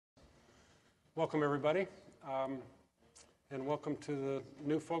Welcome, everybody, and welcome to the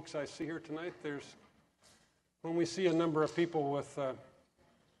new folks I see here tonight. When we see a number of people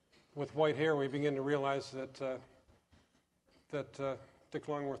with white hair, we begin to realize that Dick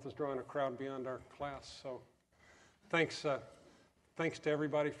Longworth is drawing a crowd beyond our class. So, thanks to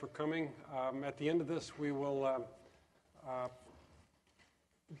everybody for coming. At the end of this, we will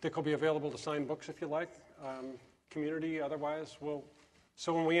Dick will be available to sign books if you like. Community, otherwise,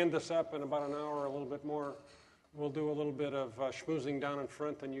 so when we end this up in about an hour or a little bit more, we'll do a little bit of schmoozing down in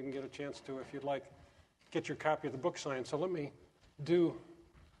front, and you can get a chance to, if you'd like, get your copy of the book signed. So let me do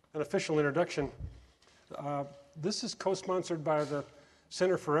an official introduction. This is co-sponsored by the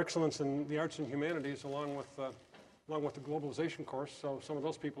Center for Excellence in the Arts and Humanities, along with the Globalization course, so some of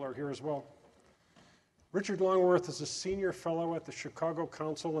those people are here as well. Richard Longworth is a senior fellow at the Chicago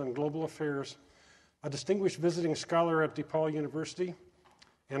Council on Global Affairs, a distinguished visiting scholar at DePaul University,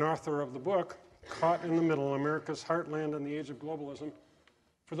 and author of the book, Caught in the Middle, America's Heartland in the Age of Globalism.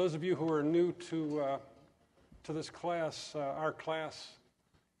 For those of you who are new to this class, our class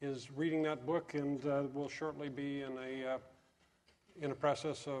is reading that book, and will shortly be in a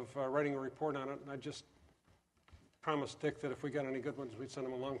process of writing a report on it. And I just promised Dick that if we got any good ones, we'd send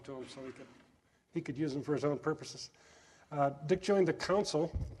them along to him so he could use them for his own purposes. Dick joined the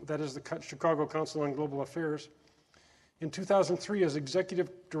council, that is the Chicago Council on Global Affairs, in 2003 as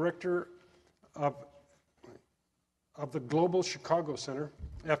executive director of the Global Chicago Center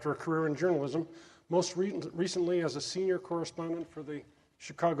after a career in journalism, most recently as a senior correspondent for the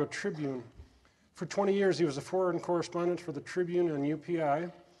Chicago Tribune. For 20 years, he was a foreign correspondent for the Tribune and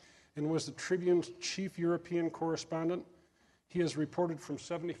UPI and was the Tribune's chief European correspondent. He has reported from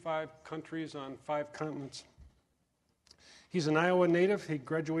 75 countries on 5 continents. He's an Iowa native. He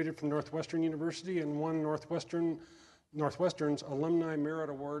graduated from Northwestern University and won Northwestern's Alumni Merit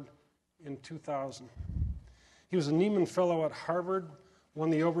Award in 2000. He was a Nieman Fellow at Harvard, won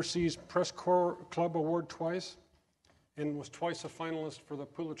the Overseas Press Corps Club Award twice, and was twice a finalist for the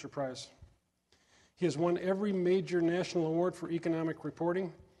Pulitzer Prize. He has won every major national award for economic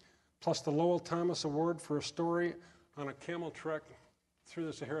reporting, plus the Lowell Thomas Award for a story on a camel trek through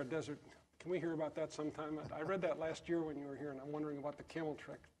the Sahara Desert. Can we hear about that sometime? I read that last year when you were here, and I'm wondering about the camel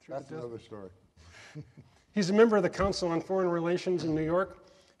trek through the desert. That's another story. He's a member of the Council on Foreign Relations in New York,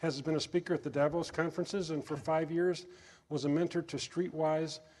 has been a speaker at the Davos conferences, and for 5 years was a mentor to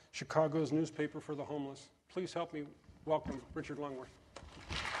Streetwise, Chicago's newspaper for the homeless. Please help me welcome Richard Longworth.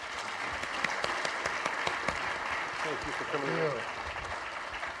 Thank you for coming in.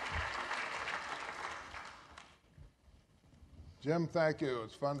 Jim, thank you.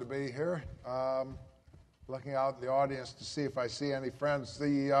 It's fun to be here. Looking out in the audience to see if I see any friends.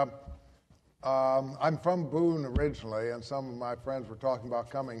 I'm from Boone originally, and some of my friends were talking about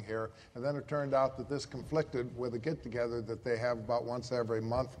coming here, and then it turned out that this conflicted with a get-together that they have about once every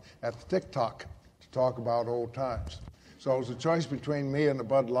month at the TikTok to talk about old times. So it was a choice between me and the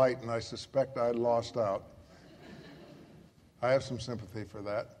Bud Light, and I suspect I lost out. I have some sympathy for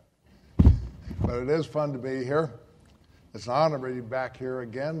that. But it is fun to be here. It's an honor to be back here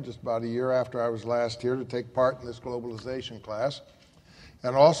again, just about a year after I was last here, to take part in this globalization class,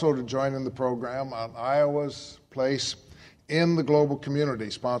 and also to join in the program on Iowa's place in the global community,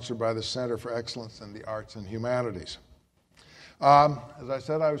 sponsored by the Center for Excellence in the Arts and Humanities. As I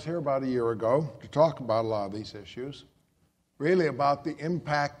said, I was here about a year ago to talk about a lot of these issues, really about the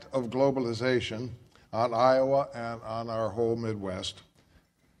impact of globalization on Iowa and on our whole Midwest,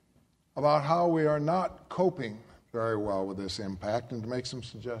 about how we are not coping very well with this impact, and to make some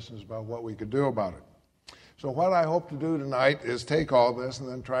suggestions about what we could do about it. So what I hope to do tonight is take all this and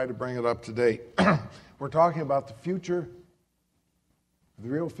then try to bring it up to date. We're talking about the future, the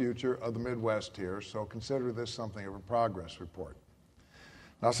real future of the Midwest here, so consider this something of a progress report.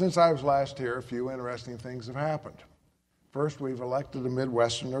 Now, since I was last here, a few interesting things have happened. First, we've elected a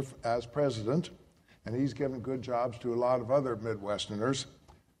Midwesterner as president, and he's given good jobs to a lot of other Midwesterners.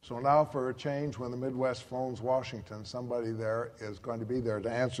 So now for a change, when the Midwest phones Washington, somebody there is going to be there to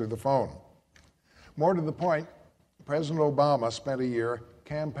answer the phone. More to the point, President Obama spent a year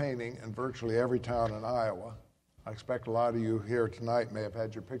campaigning in virtually every town in Iowa. I expect a lot of you here tonight may have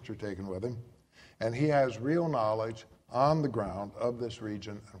had your picture taken with him. And he has real knowledge on the ground of this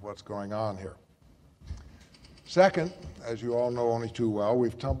region and what's going on here. Second, as you all know only too well,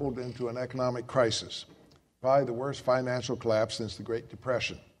 we've tumbled into an economic crisis, probably the worst financial collapse since the Great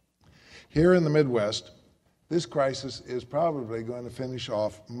Depression. Here in the Midwest, this crisis is probably going to finish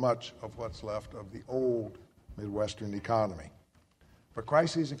off much of what's left of the old Midwestern economy. But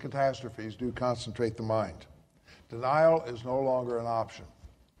crises and catastrophes do concentrate the mind. Denial is no longer an option.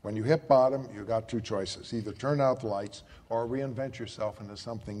 When you hit bottom, you've got two choices. Either turn out the lights or reinvent yourself into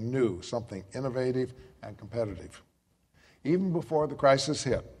something new, something innovative and competitive. Even before the crisis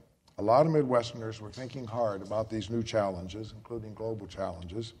hit, a lot of Midwesterners were thinking hard about these new challenges, including global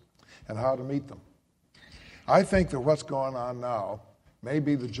challenges, and how to meet them. I think that what's going on now may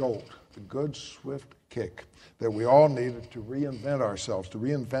be the jolt, the good, swift kick that we all needed to reinvent ourselves, to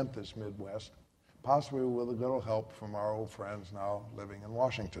reinvent this Midwest, possibly with a little help from our old friends now living in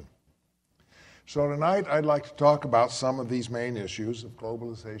Washington. So tonight I'd like to talk about some of these main issues of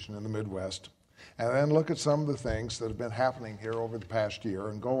globalization in the Midwest, and then look at some of the things that have been happening here over the past year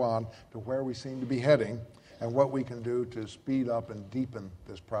and go on to where we seem to be heading and what we can do to speed up and deepen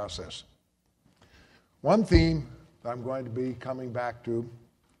this process. One theme that I'm going to be coming back to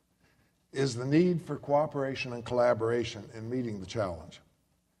is the need for cooperation and collaboration in meeting the challenge.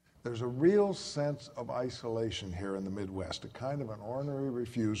 There's a real sense of isolation here in the Midwest, a kind of an ornery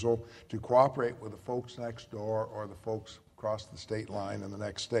refusal to cooperate with the folks next door or the folks across the state line in the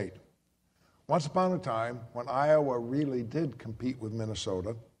next state. Once upon a time, when Iowa really did compete with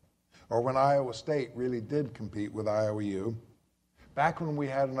Minnesota, or when Iowa State really did compete with IOU, back when we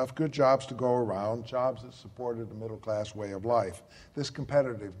had enough good jobs to go around, jobs that supported a middle-class way of life, this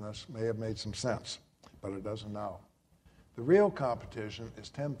competitiveness may have made some sense, but it doesn't now. The real competition is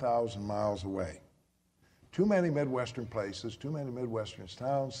 10,000 miles away. Too many Midwestern places, too many Midwestern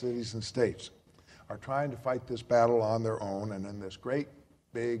towns, cities, and states are trying to fight this battle on their own, and in this great,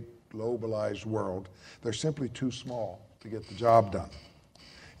 big, globalized world, they're simply too small to get the job done.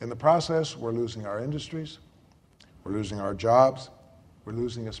 In the process, we're losing our industries, we're losing our jobs, we're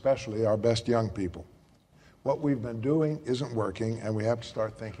losing especially our best young people. What we've been doing isn't working, and we have to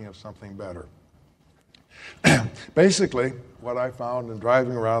start thinking of something better. Basically, what I found in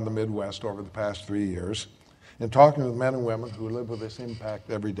driving around the Midwest over the past 3 years and talking with men and women who live with this impact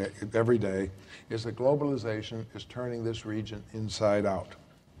every day is that globalization is turning this region inside out.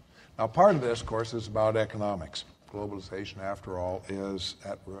 Now, part of this, of course, is about economics. Globalization, after all, is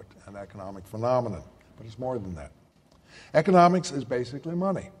at root an economic phenomenon, but it's more than that. Economics is basically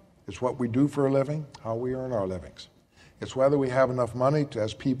money. It's what we do for a living, how we earn our livings. It's whether we have enough money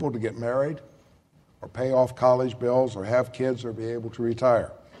as people to get married, or pay off college bills, or have kids, or be able to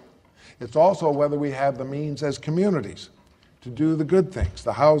retire. It's also whether we have the means as communities to do the good things,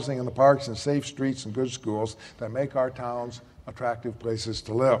 the housing and the parks and safe streets and good schools that make our towns attractive places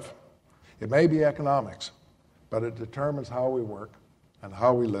to live. It may be economics, but it determines how we work and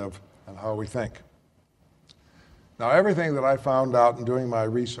how we live and how we think. Now, everything that I found out in doing my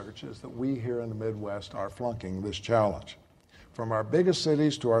research is that we here in the Midwest are flunking this challenge. From our biggest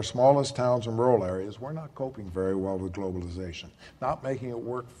cities to our smallest towns and rural areas, we're not coping very well with globalization, not making it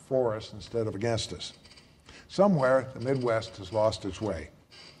work for us instead of against us. Somewhere, the Midwest has lost its way.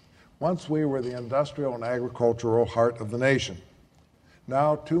 Once we were the industrial and agricultural heart of the nation.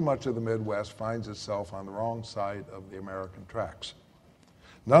 Now, too much of the Midwest finds itself on the wrong side of the American tracks.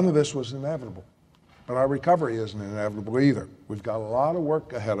 None of this was inevitable. But our recovery isn't inevitable either. We've got a lot of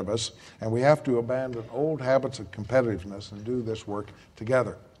work ahead of us, and we have to abandon old habits of competitiveness and do this work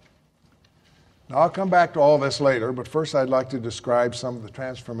together. Now, I'll come back to all this later, but first I'd like to describe some of the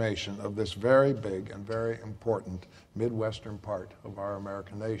transformation of this very big and very important Midwestern part of our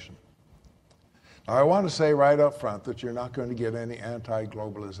American nation. Now, I want to say right up front that you're not going to get any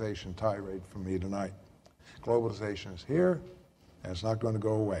anti-globalization tirade from me tonight. Globalization is here, and it's not going to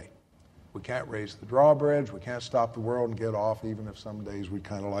go away. We can't raise the drawbridge, we can't stop the world and get off, even if some days we'd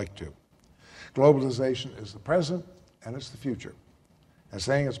kind of like to. Globalization is the present, and it's the future. And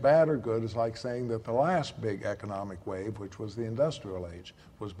saying it's bad or good is like saying that the last big economic wave, which was the industrial age,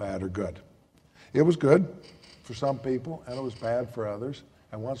 was bad or good. It was good for some people, and it was bad for others,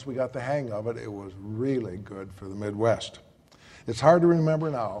 and once we got the hang of it, it was really good for the Midwest. It's hard to remember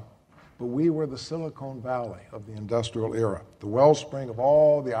now, but we were the Silicon Valley of the industrial era, the wellspring of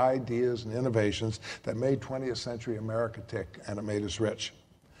all the ideas and innovations that made 20th century America tick, and it made us rich.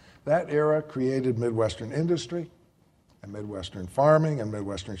 That era created Midwestern industry, and Midwestern farming, and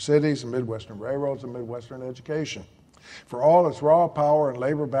Midwestern cities, and Midwestern railroads, and Midwestern education. For all its raw power and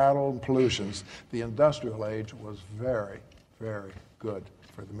labor battle and pollutions, the industrial age was very, very good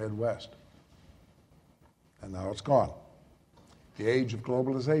for the Midwest. And now it's gone. The age of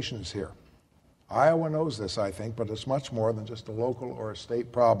globalization is here. Iowa knows this, I think, but it's much more than just a local or a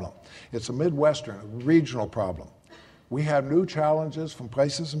state problem. It's a Midwestern, a regional problem. We have new challenges from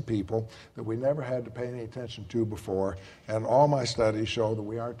places and people that we never had to pay any attention to before, and all my studies show that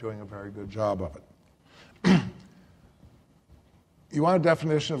we aren't doing a very good job of it. You want a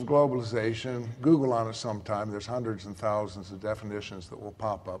definition of globalization, Google on it sometime. There's hundreds and thousands of definitions that will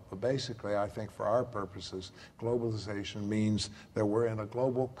pop up. But basically, I think for our purposes, globalization means that we're in a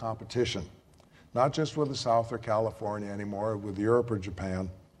global competition, not just with the South or California anymore, with Europe or Japan,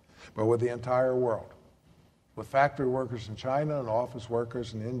 but with the entire world, with factory workers in China and office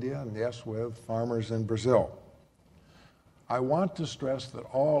workers in India, and yes, with farmers in Brazil. I want to stress that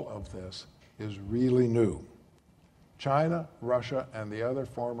all of this is really new. China, Russia, and the other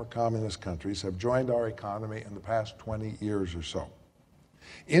former communist countries have joined our economy in the past 20 years or so.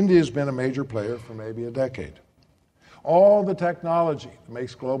 India's been a major player for maybe a decade. All the technology that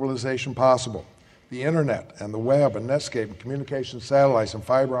makes globalization possible, the internet and the web and Netscape and communication satellites and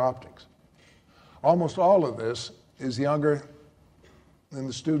fiber optics, almost all of this is younger than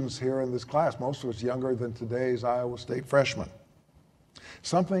the students here in this class. Most of it's younger than today's Iowa State freshmen.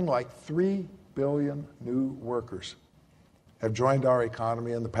 Something like 3 billion new workers have joined our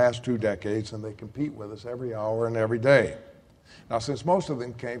economy in the past 2 decades, and they compete with us every hour and every day. Now, since most of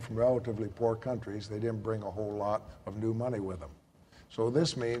them came from relatively poor countries, they didn't bring a whole lot of new money with them. So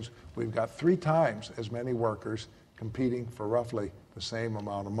this means we've got 3 times as many workers competing for roughly the same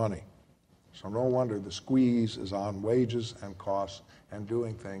amount of money. So no wonder the squeeze is on wages and costs and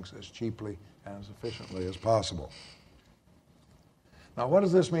doing things as cheaply and as efficiently as possible. Now, what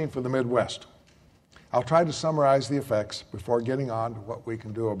does this mean for the Midwest? I'll try to summarize the effects before getting on to what we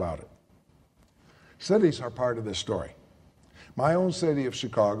can do about it. Cities are part of this story. My own city of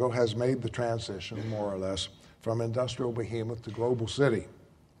Chicago has made the transition, more or less, from industrial behemoth to global city.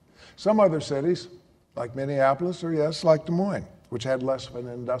 Some other cities, like Minneapolis, or yes, like Des Moines, which had less of an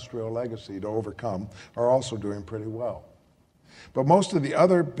industrial legacy to overcome, are also doing pretty well. But most of the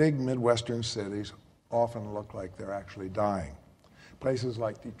other big Midwestern cities often look like they're actually dying. Places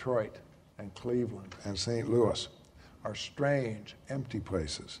like Detroit and Cleveland and St. Louis are strange, empty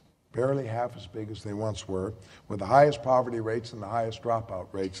places, barely half as big as they once were, with the highest poverty rates and the highest dropout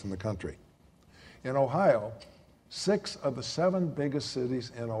rates in the country. In Ohio, 6 of the 7 biggest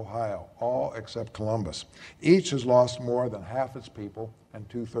cities in Ohio, all except Columbus, each has lost more than half its people and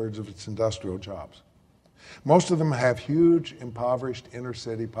 2/3 of its industrial jobs. Most of them have huge, impoverished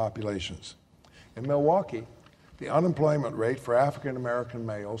inner-city populations. In Milwaukee, the unemployment rate for African American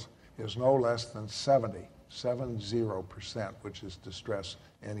males is no less than 70%, which is distress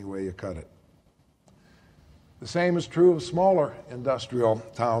any way you cut it. The same is true of smaller industrial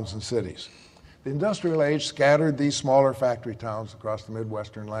towns and cities. The industrial age scattered these smaller factory towns across the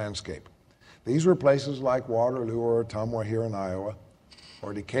Midwestern landscape. These were places like Waterloo or Ottumwa here in Iowa,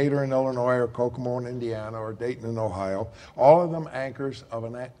 or Decatur in Illinois, or Kokomo in Indiana, or Dayton in Ohio, all of them anchors of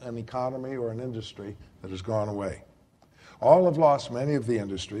an economy or an industry that has gone away. All have lost many of the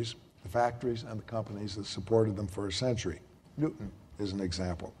industries, the factories and the companies that supported them for a century. Newton is an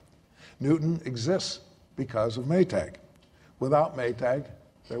example. Newton exists because of Maytag. Without Maytag,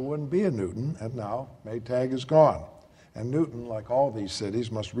 there wouldn't be a Newton, and now Maytag is gone. And Newton, like all these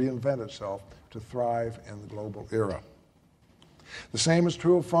cities, must reinvent itself to thrive in the global era. The same is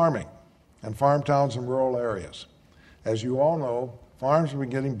true of farming and farm towns and rural areas. As you all know, farms have been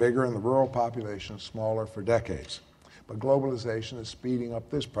getting bigger and the rural population smaller for decades. But globalization is speeding up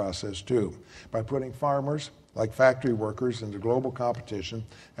this process too, by putting farmers, like factory workers, into global competition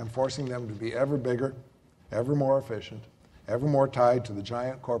and forcing them to be ever bigger, ever more efficient, ever more tied to the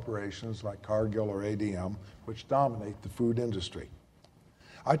giant corporations like Cargill or ADM, which dominate the food industry.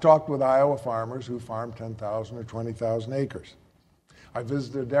 I talked with Iowa farmers who farm 10,000 or 20,000 acres. I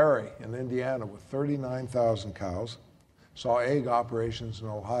visited a dairy in Indiana with 39,000 cows, saw egg operations in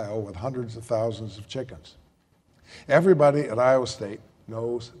Ohio with hundreds of thousands of chickens. Everybody at Iowa State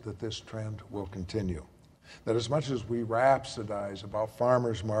knows that this trend will continue. That as much as we rhapsodize about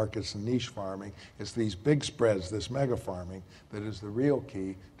farmers markets and niche farming, it's these big spreads, this mega farming, that is the real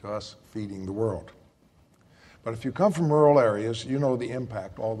key to us feeding the world. But if you come from rural areas, you know the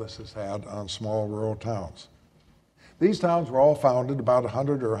impact all this has had on small rural towns. These towns were all founded about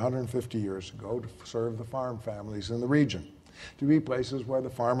 100 or 150 years ago to serve the farm families in the region, to be places where the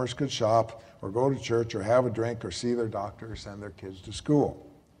farmers could shop or go to church or have a drink or see their doctor or send their kids to school.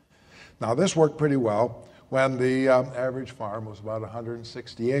 Now, this worked pretty well when the average farm was about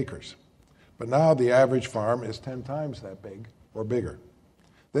 160 acres. But now the average farm is 10 times that big or bigger.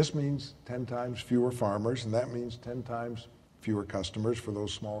 This means 10 times fewer farmers, and that means 10 times fewer customers for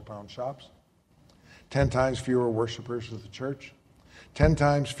those small town shops, 10 times fewer worshipers at the church, 10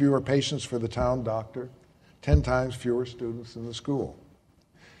 times fewer patients for the town doctor, 10 times fewer students in the school.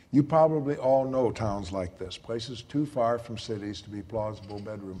 You probably all know towns like this, places too far from cities to be plausible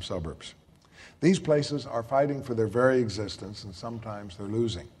bedroom suburbs. These places are fighting for their very existence, and sometimes they're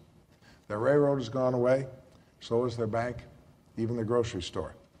losing. Their railroad has gone away, so has their bank, even the grocery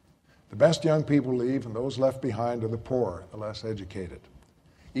store. The best young people leave, and those left behind are the poor, the less educated.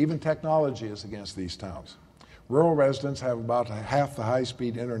 Even technology is against these towns. Rural residents have about half the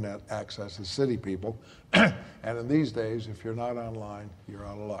high-speed internet access as city people, and in these days, if you're not online, you're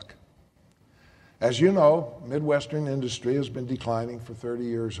out of luck. As you know, Midwestern industry has been declining for 30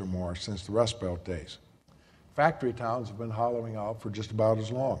 years or more since the Rust Belt days. Factory towns have been hollowing out for just about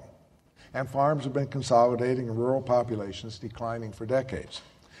as long, and farms have been consolidating and rural populations declining for decades.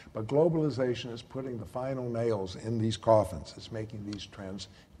 But globalization is putting the final nails in these coffins. It's making these trends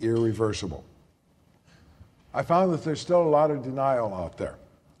irreversible. I found that there's still a lot of denial out there.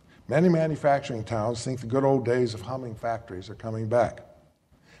 Many manufacturing towns think the good old days of humming factories are coming back.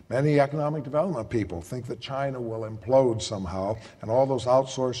 Many economic development people think that China will implode somehow and all those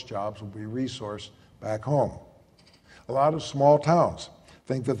outsourced jobs will be resourced back home. A lot of small towns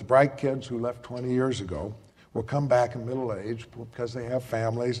think that the bright kids who left 20 years ago will come back in middle age because they have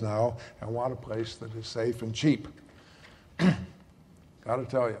families now and want a place that is safe and cheap. Got to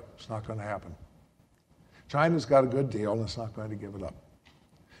tell you, it's not going to happen. China's got a good deal and it's not going to give it up.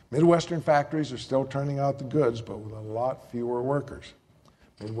 Midwestern factories are still turning out the goods, but with a lot fewer workers.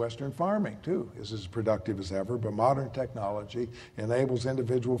 Midwestern farming, too, is as productive as ever, but modern technology enables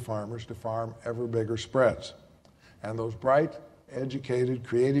individual farmers to farm ever bigger spreads. And those bright, educated,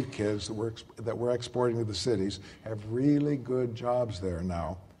 creative kids that we're exporting to the cities have really good jobs there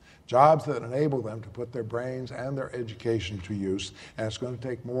now, jobs that enable them to put their brains and their education to use, and it's going to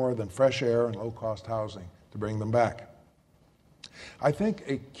take more than fresh air and low-cost housing to bring them back. I think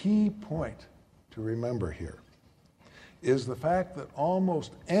a key point to remember here is the fact that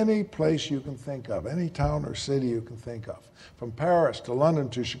almost any place you can think of, any town or city you can think of, from Paris to London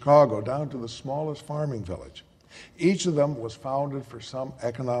to Chicago, down to the smallest farming village, each of them was founded for some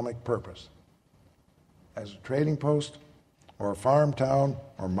economic purpose. As a trading post, or a farm town,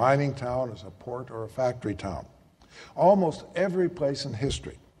 or mining town, as a port or a factory town. Almost every place in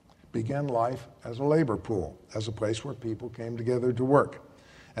history began life as a labor pool, as a place where people came together to work.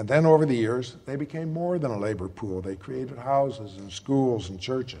 And then over the years, they became more than a labor pool. They created houses and schools and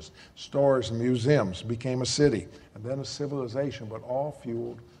churches, stores and museums, became a city, and then a civilization, but all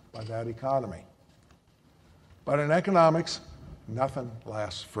fueled by that economy. But in economics, nothing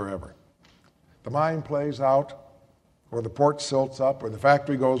lasts forever. The mine plays out, or the port silts up, or the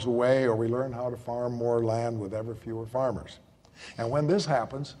factory goes away, or we learn how to farm more land with ever fewer farmers. And when this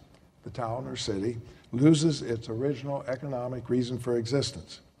happens, the town or city loses its original economic reason for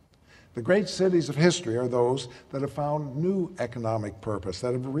existence. The great cities of history are those that have found new economic purpose,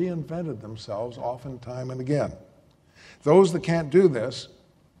 that have reinvented themselves often time and again. Those that can't do this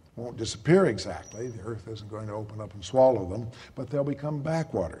won't disappear exactly. The earth isn't going to open up and swallow them, but they'll become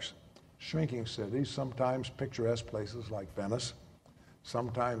backwaters. Shrinking cities, sometimes picturesque places like Venice,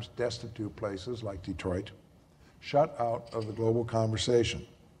 sometimes destitute places like Detroit, shut out of the global conversation.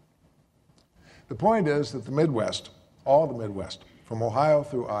 The point is that the Midwest, all the Midwest, from Ohio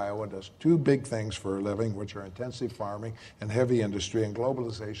through Iowa, does two big things for a living, which are intensive farming and heavy industry, and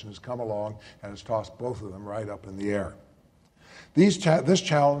globalization has come along and has tossed both of them right up in the air. This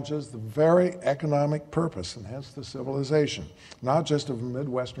challenges the very economic purpose and hence the civilization, not just of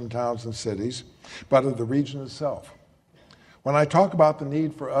Midwestern towns and cities, but of the region itself. When I talk about the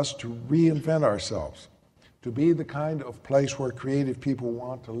need for us to reinvent ourselves, to be the kind of place where creative people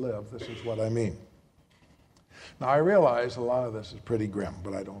want to live, this is what I mean. Now, I realize a lot of this is pretty grim,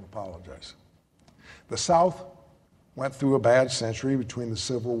 but I don't apologize. The South went through a bad century between the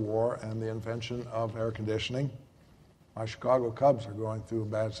Civil War and the invention of air conditioning. My Chicago Cubs are going through a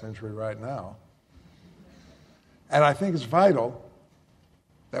bad century right now. And I think it's vital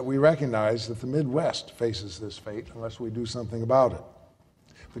that we recognize that the Midwest faces this fate unless we do something about it.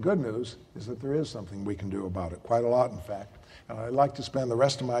 The good news is that there is something we can do about it, quite a lot in fact, and I'd like to spend the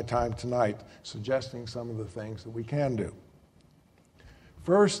rest of my time tonight suggesting some of the things that we can do.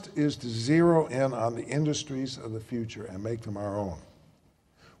 First is to zero in on the industries of the future and make them our own.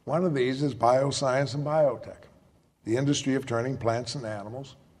 One of these is bioscience and biotech, the industry of turning plants and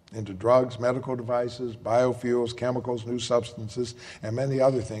animals into drugs, medical devices, biofuels, chemicals, new substances, and many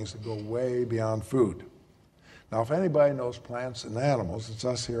other things that go way beyond food. Now, if anybody knows plants and animals, it's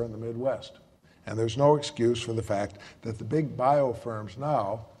us here in the Midwest. And there's no excuse for the fact that the big bio firms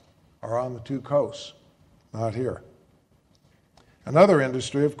now are on the two coasts, not here. Another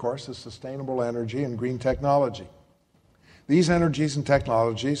industry, of course, is sustainable energy and green technology. These energies and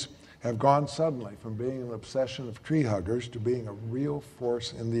technologies have gone suddenly from being an obsession of tree huggers to being a real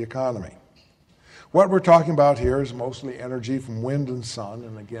force in the economy. What we're talking about here is mostly energy from wind and sun,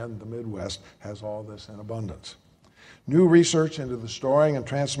 and again, the Midwest has all this in abundance. New research into the storing and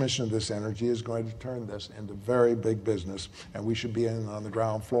transmission of this energy is going to turn this into very big business, and we should be in on the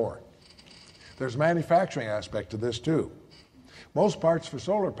ground floor. There's a manufacturing aspect to this too. Most parts for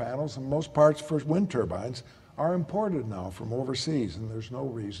solar panels and most parts for wind turbines are imported now from overseas, and there's no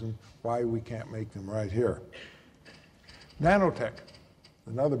reason why we can't make them right here. Nanotech,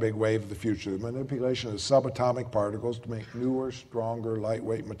 another big wave of the future, the manipulation of subatomic particles to make newer, stronger,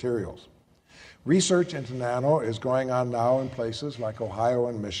 lightweight materials. Research into nano is going on now in places like Ohio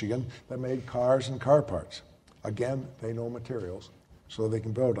and Michigan that made cars and car parts. Again, they know materials, so they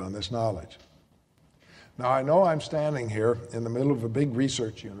can build on this knowledge. Now, I know I'm standing here in the middle of a big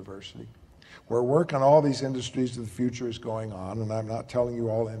research university where work on all these industries of the future is going on, and I'm not telling you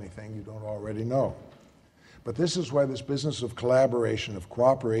all anything you don't already know. But this is where this business of collaboration, of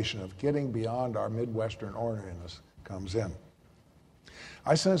cooperation, of getting beyond our Midwestern orneriness comes in.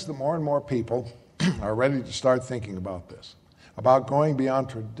 I sense that more and more people are ready to start thinking about this, about going beyond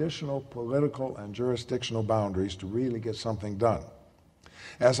traditional political and jurisdictional boundaries to really get something done.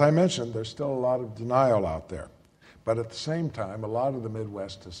 As I mentioned, there's still a lot of denial out there, but at the same time, a lot of the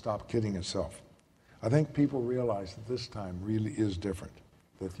Midwest has stopped kidding itself. I think people realize that this time really is different,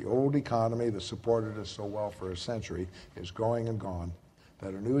 that the old economy that supported us so well for a century is going and gone,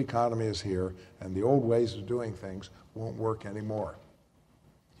 that a new economy is here, and the old ways of doing things won't work anymore.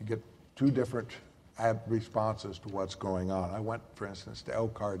 You get two different responses to what's going on. I went, for instance, to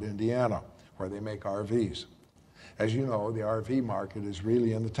Elkhart, Indiana, where they make RVs. As you know, the RV market is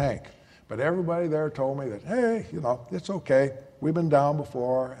really in the tank. But everybody there told me that, hey, it's okay. We've been down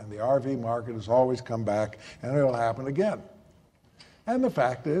before, and the RV market has always come back, and it'll happen again. And the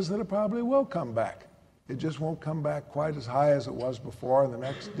fact is that it probably will come back. It just won't come back quite as high as it was before, and the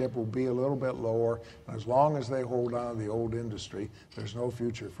next dip will be a little bit lower. And as long as they hold on to the old industry, there's no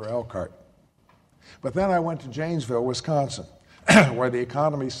future for Elkhart. But then I went to Janesville, Wisconsin, where the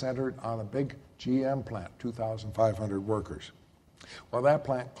economy centered on a big GM plant, 2,500 workers. Well, that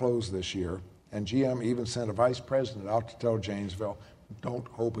plant closed this year, and GM even sent a vice president out to tell Janesville, don't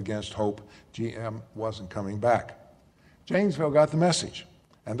hope against hope, GM wasn't coming back. Janesville got the message,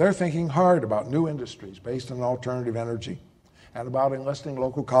 and they're thinking hard about new industries based on alternative energy, and about enlisting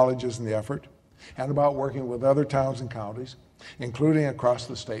local colleges in the effort, and about working with other towns and counties, including across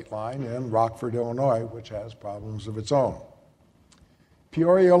the state line in Rockford, Illinois, which has problems of its own.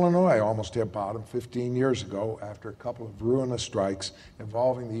 Peoria, Illinois almost hit bottom 15 years ago after a couple of ruinous strikes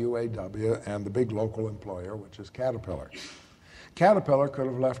involving the UAW and the big local employer, which is Caterpillar. Caterpillar could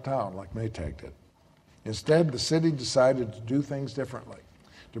have left town like Maytag did. Instead, the city decided to do things differently,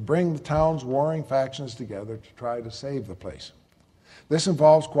 to bring the town's warring factions together to try to save the place. This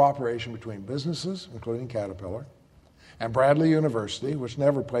involves cooperation between businesses, including Caterpillar, and Bradley University, which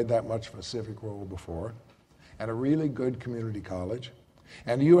never played that much of a civic role before, and a really good community college,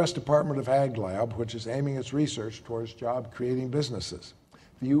 and the U.S. Department of Ag Lab, which is aiming its research towards job-creating businesses.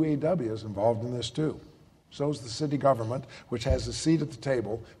 The UAW is involved in this too. So is the city government, which has a seat at the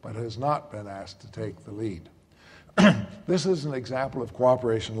table, but has not been asked to take the lead. This is an example of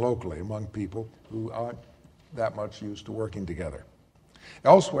cooperation locally among people who aren't that much used to working together.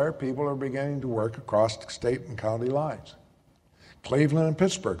 Elsewhere, people are beginning to work across state and county lines. Cleveland and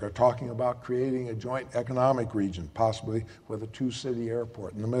Pittsburgh are talking about creating a joint economic region, possibly with a two-city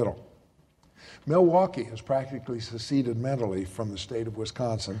airport in the middle. Milwaukee has practically seceded mentally from the state of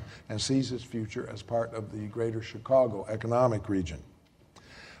Wisconsin and sees its future as part of the greater Chicago economic region.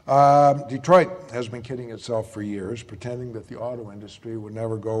 Detroit has been kidding itself for years, pretending that the auto industry would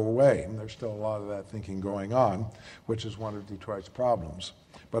never go away, and there's still a lot of that thinking going on, which is one of Detroit's problems.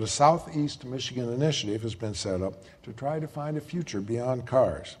 But a Southeast Michigan initiative has been set up to try to find a future beyond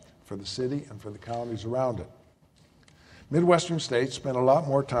cars for the city and for the counties around it. Midwestern states spend a lot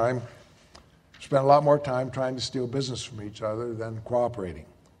more time trying to steal business from each other than cooperating.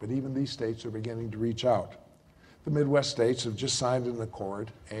 But even these states are beginning to reach out. The Midwest states have just signed an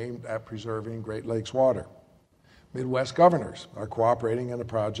accord aimed at preserving Great Lakes water. Midwest governors are cooperating in a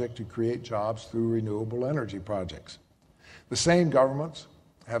project to create jobs through renewable energy projects. The same governments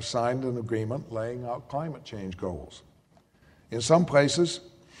have signed an agreement laying out climate change goals. In some places,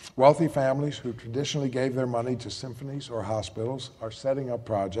 wealthy families who traditionally gave their money to symphonies or hospitals are setting up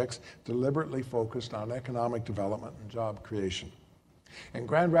projects deliberately focused on economic development and job creation. In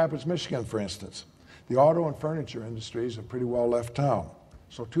Grand Rapids, Michigan, for instance, the auto and furniture industries have pretty well left town.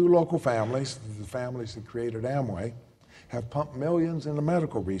 So two local families, the families that created Amway, have pumped millions into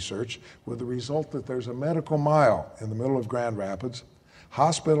medical research with the result that there's a medical mile in the middle of Grand Rapids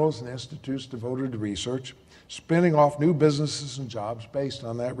hospitals and institutes devoted to research, spinning off new businesses and jobs based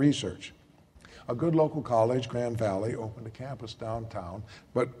on that research. A good local college, Grand Valley, opened a campus downtown,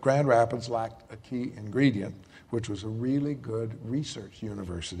 but Grand Rapids lacked a key ingredient, which was a really good research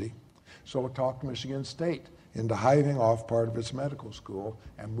university. So it talked Michigan State into hiving off part of its medical school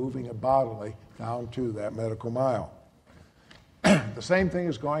and moving it bodily down to that medical mile. The same thing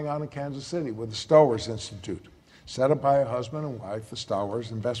is going on in Kansas City with the Stowers Institute, set up by a husband and wife, the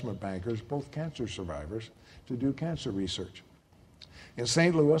Stowers, investment bankers, both cancer survivors, to do cancer research. In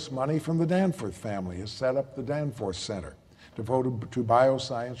St. Louis, money from the Danforth family has set up the Danforth Center, devoted to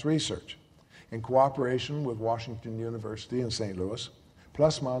bioscience research, in cooperation with Washington University in St. Louis,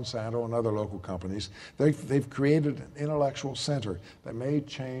 plus Monsanto and other local companies. They've created an intellectual center that may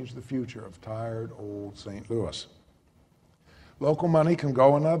change the future of tired old St. Louis. Local money can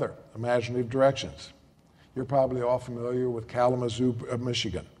go in other imaginative directions. You're probably all familiar with Kalamazoo,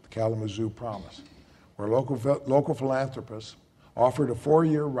 Michigan, the Kalamazoo Promise, where local philanthropists offered a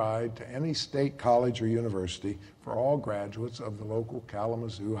 4-year ride to any state college or university for all graduates of the local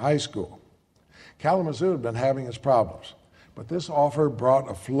Kalamazoo High School. Kalamazoo had been having its problems, but this offer brought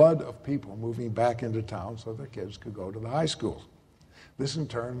a flood of people moving back into town so their kids could go to the high schools. This in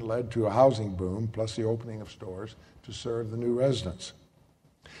turn led to a housing boom, plus the opening of stores to serve the new residents.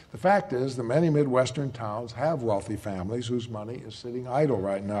 The fact is that many Midwestern towns have wealthy families whose money is sitting idle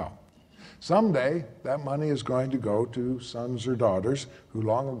right now. Someday, that money is going to go to sons or daughters who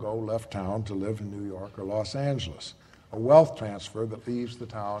long ago left town to live in New York or Los Angeles, a wealth transfer that leaves the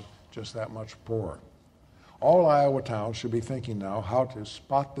town just that much poorer. All Iowa towns should be thinking now how to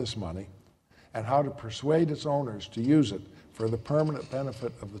spot this money and how to persuade its owners to use it for the permanent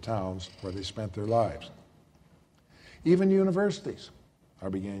benefit of the towns where they spent their lives. Even universities are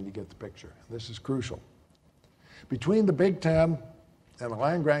beginning to get the picture. This is crucial. Between the Big Ten and the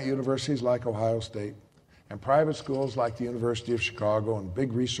land-grant universities like Ohio State and private schools like the University of Chicago and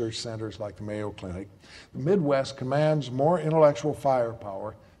big research centers like the Mayo Clinic, the Midwest commands more intellectual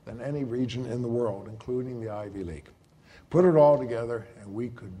firepower than any region in the world, including the Ivy League. Put it all together and we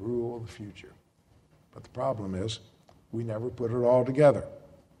could rule the future. But the problem is, we never put it all together.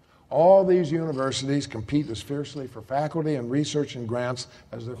 All these universities compete as fiercely for faculty and research and grants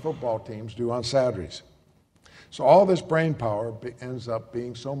as their football teams do on Saturdays. So all this brain power ends up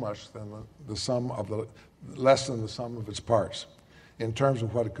being so much than less than the sum of its parts in terms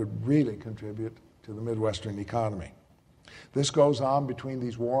of what it could really contribute to the Midwestern economy. This goes on between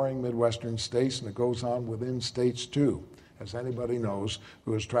these warring Midwestern states, and it goes on within states too, as anybody knows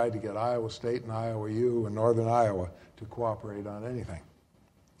who has tried to get Iowa State and Iowa U and Northern Iowa to cooperate on anything.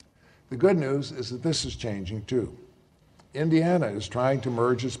 The good news is that this is changing too. Indiana is trying to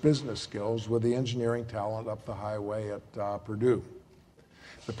merge its business skills with the engineering talent up the highway at Purdue.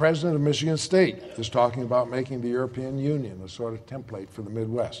 The president of Michigan State is talking about making the European Union a sort of template for the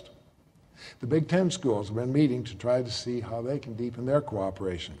Midwest. The Big Ten schools have been meeting to try to see how they can deepen their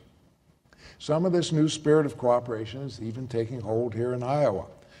cooperation. Some of this new spirit of cooperation is even taking hold here in Iowa,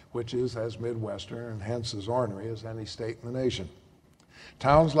 which is as Midwestern and hence as ornery as any state in the nation.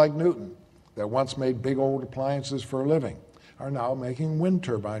 Towns like Newton, that once made big old appliances for a living, are now making wind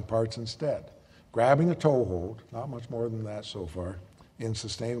turbine parts instead, grabbing a toehold, not much more than that so far, in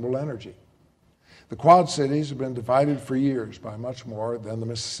sustainable energy. The Quad Cities have been divided for years by much more than the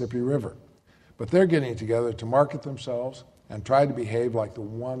Mississippi River, but they're getting together to market themselves and try to behave like the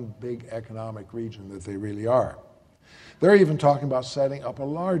one big economic region that they really are. They're even talking about setting up a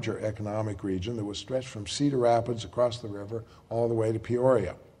larger economic region that would stretch from Cedar Rapids across the river all the way to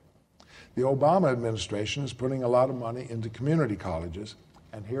Peoria. The Obama administration is putting a lot of money into community colleges,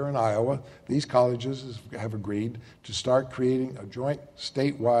 and here in Iowa, these colleges have agreed to start creating a joint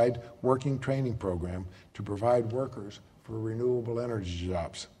statewide working training program to provide workers for renewable energy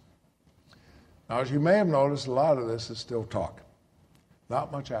jobs. Now, as you may have noticed, a lot of this is still talk.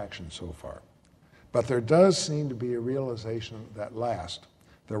 Not much action so far. But there does seem to be a realization that at last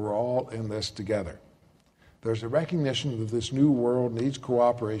that we're all in this together. There's a recognition that this new world needs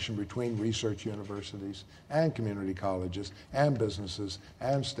cooperation between research universities and community colleges and businesses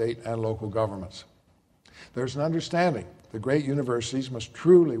and state and local governments. There's an understanding that great universities must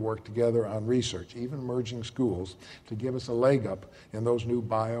truly work together on research, even merging schools, to give us a leg up in those new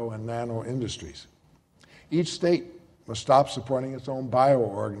bio and nano industries. Each state must stop supporting its own bio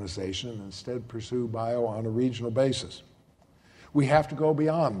organization and instead pursue bio on a regional basis. We have to go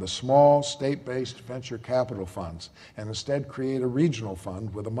beyond the small state-based venture capital funds and instead create a regional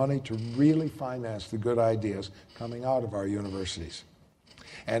fund with the money to really finance the good ideas coming out of our universities.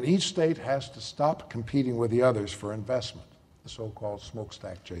 And each state has to stop competing with the others for investment the so-called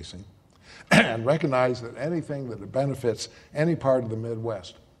smokestack chasing, and recognize that anything that benefits any part of the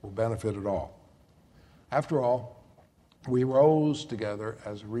Midwest will benefit it all. After all, we rose together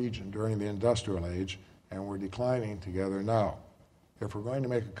as a region during the industrial age, and we're declining together now. If we're going to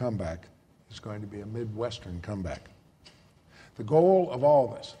make a comeback, it's going to be a Midwestern comeback. The goal of all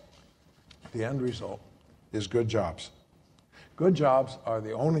this, the end result, is good jobs. Good jobs are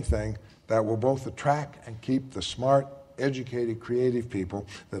the only thing that will both attract and keep the smart, educated, creative people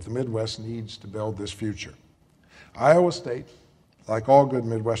that the Midwest needs to build this future. Iowa State, like all good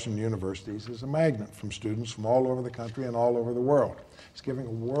Midwestern universities, is a magnet from students from all over the country and all over the world. It's giving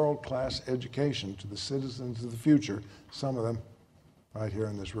a world-class education to the citizens of the future, some of them right here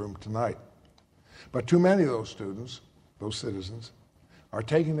in this room tonight. But too many of those students, those citizens, are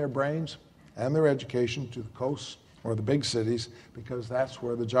taking their brains and their education to the coasts or the big cities because that's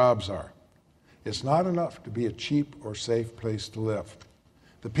where the jobs are. It's not enough to be a cheap or safe place to live.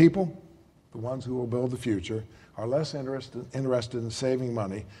 The people, the ones who will build the future, are less interested in saving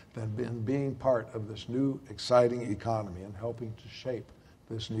money than in being part of this new exciting economy and helping to shape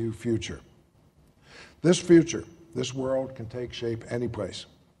this new future. This future, this world can take shape any place.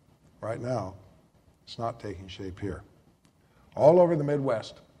 Right now, it's not taking shape here. All over the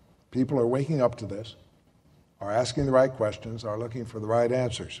Midwest, people are waking up to this, are asking the right questions, are looking for the right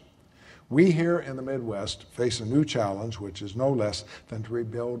answers. We here in the Midwest face a new challenge, which is no less than to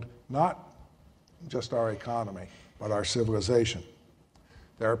rebuild not just our economy, but our civilization.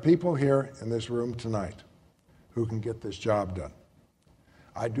 There are people here in this room tonight who can get this job done.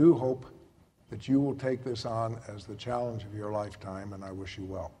 I do hope that you will take this on as the challenge of your lifetime, and I wish you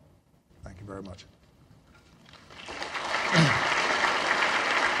well. Thank you very much.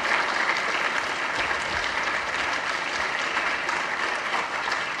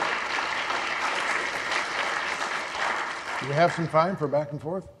 Do we have some time for back and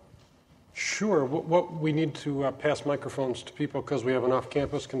forth? Sure. What we need to pass microphones to people because we have an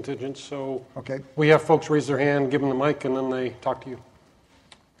off-campus contingent. So okay. We have folks raise their hand, give them the mic, and then they talk to you.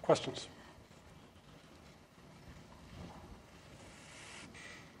 Questions?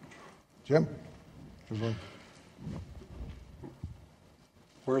 Jim?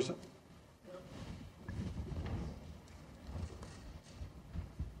 Where is it?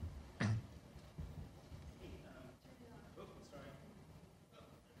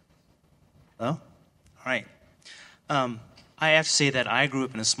 Hello? All right. I have to say that I grew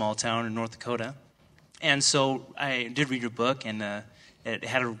up in a small town in North Dakota, and so I did read your book, and it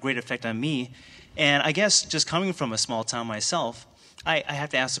had a great effect on me. And I guess just coming from a small town myself, I have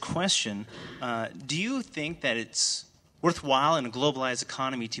to ask the question, do you think that it's worthwhile in a globalized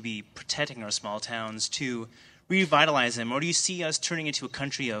economy to be protecting our small towns, to revitalize them, or do you see us turning into a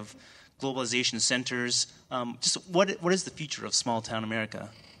country of globalization centers? Just what is the future of small town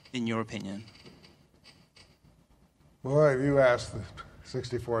America, in your opinion? Boy, you asked the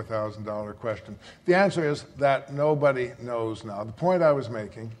 $64,000 question. The answer is that nobody knows now. The point I was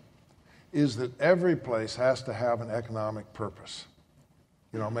making is that every place has to have an economic purpose.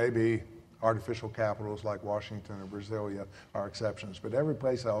 You know, maybe artificial capitals like Washington or Brasilia are exceptions, but every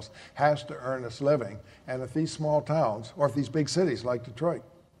place else has to earn its living. And if these small towns, or if these big cities like Detroit,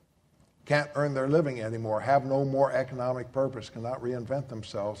 can't earn their living anymore, have no more economic purpose, cannot reinvent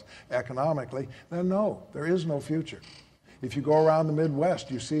themselves economically, then no, there is no future. If you go around the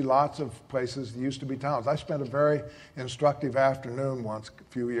Midwest, you see lots of places that used to be towns. I spent a very instructive afternoon once, a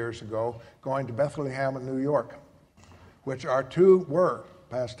few years ago, going to Bethlehem and New York, which were,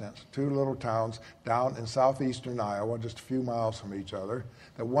 past tense, two little towns down in southeastern Iowa, just a few miles from each other,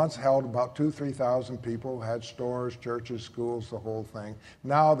 that once held about 2,000 to 3,000 people, had stores, churches, schools, the whole thing.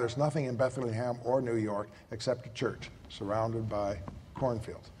 Now there's nothing in Bethlehem or New York except a church surrounded by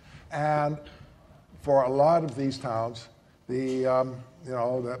cornfields. And for a lot of these towns, that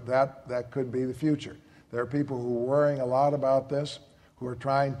could be the future. There are people who are worrying a lot about this, who are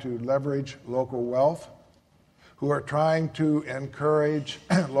trying to leverage local wealth, who are trying to encourage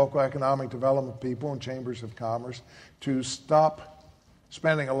local economic development people and chambers of commerce to stop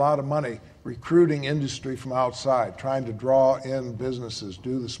spending a lot of money recruiting industry from outside, trying to draw in businesses,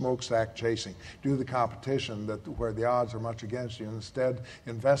 do the smokestack chasing, do the competition where the odds are much against you, and instead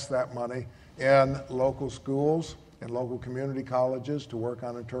invest that money in local schools, in local community colleges to work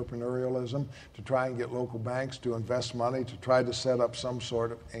on entrepreneurialism, to try and get local banks to invest money, to try to set up some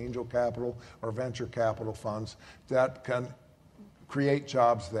sort of angel capital or venture capital funds that can create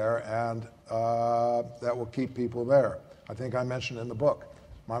jobs there and that will keep people there. I think I mentioned in the book,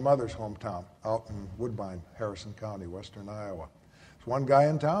 my mother's hometown out in Woodbine, Harrison County, western Iowa. There's one guy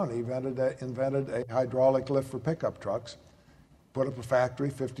in town, he invented a hydraulic lift for pickup trucks, put up a factory,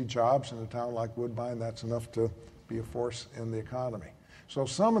 50 jobs in a town like Woodbine, that's enough to be a force in the economy. So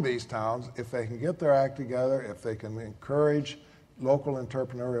some of these towns, if they can get their act together, if they can encourage local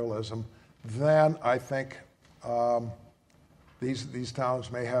entrepreneurialism, then I think these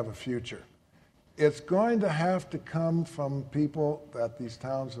towns may have a future. It's going to have to come from people that these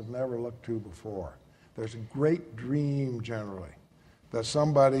towns have never looked to before. There's a great dream generally that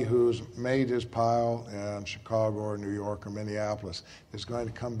somebody who's made his pile in Chicago or New York or Minneapolis is going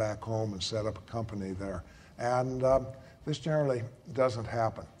to come back home and set up a company there. And this generally doesn't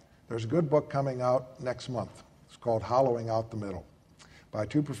happen. There's a good book coming out next month. It's called Hollowing Out the Middle, by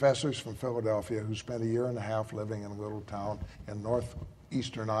two professors from Philadelphia who spent a year and a half living in a little town in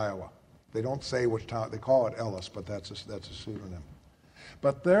northeastern Iowa. They don't say which town, they call it Ellis, but that's a pseudonym.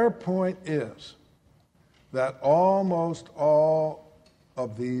 But their point is that almost all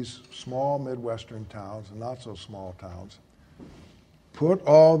of these small Midwestern towns and not so small towns put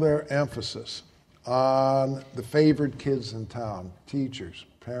all their emphasis on the favored kids in town, teachers,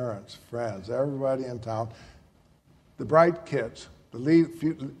 parents, friends, everybody in town, the bright kids, the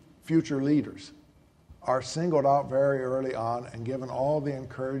future leaders are singled out very early on and given all the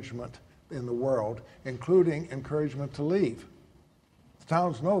encouragement in the world, including encouragement to leave. The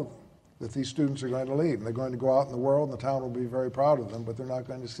towns know that these students are going to leave, and they're going to go out in the world, and the town will be very proud of them, but they're not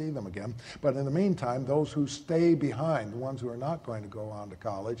going to see them again. But in the meantime, those who stay behind, the ones who are not going to go on to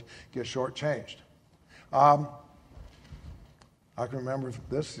college, get shortchanged. I can remember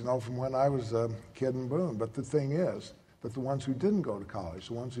this, from when I was a kid in Boone, but the thing is that the ones who didn't go to college,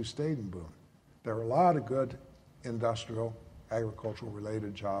 the ones who stayed in Boone, there were a lot of good industrial,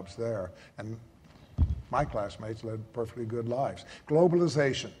 agricultural-related jobs there, and my classmates led perfectly good lives.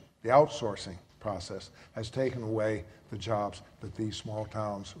 Globalization, the outsourcing process, has taken away the jobs that these small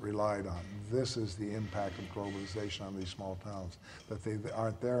towns relied on. This is the impact of globalization on these small towns, that they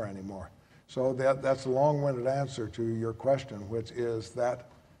aren't there anymore. So that's a long-winded answer to your question, which is that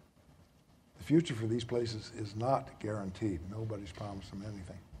the future for these places is not guaranteed. Nobody's promised them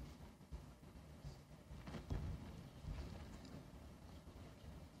anything.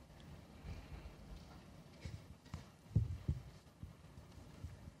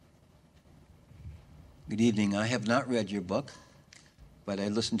 Good evening. I have not read your book, but I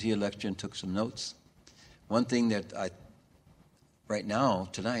listened to your lecture and took some notes. One thing that right now,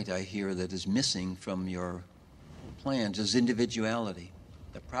 tonight, I hear that is missing from your plans is individuality.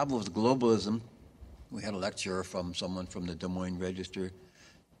 The problem with globalism, we had a lecture from someone from the Des Moines Register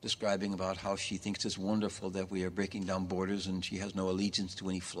describing about how she thinks it's wonderful that we are breaking down borders and she has no allegiance to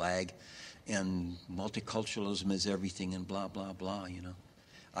any flag and multiculturalism is everything and blah, blah, blah,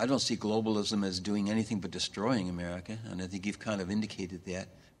 I don't see globalism as doing anything but destroying America, and I think you've kind of indicated that.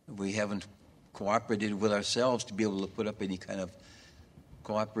 We haven't cooperated with ourselves to be able to put up any kind of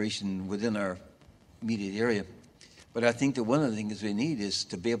cooperation within our immediate area. But I think that one of the things we need is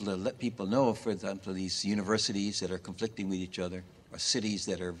to be able to let people know, for example, these universities that are conflicting with each other, or cities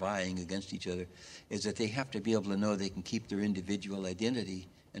that are vying against each other, is that they have to be able to know they can keep their individual identity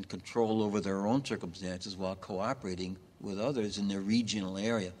and control over their own circumstances while cooperating with others in their regional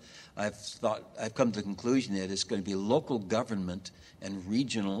area. I've come to the conclusion that it's going to be local government and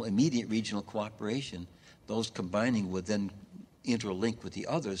immediate regional cooperation. Those combining would then interlink with the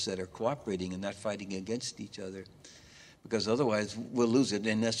others that are cooperating and not fighting against each other. Because otherwise we'll lose it.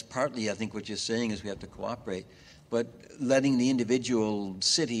 And that's partly, I think, what you're saying is we have to cooperate. But letting the individual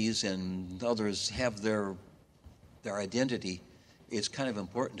cities and others have their identity is kind of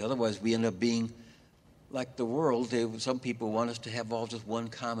important. Otherwise we end up being like the world. Some people want us to have all just one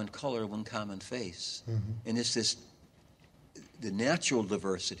common color, one common face. Mm-hmm. And it's the natural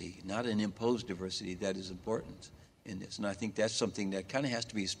diversity, not an imposed diversity, that is important in this. And I think that's something that kind of has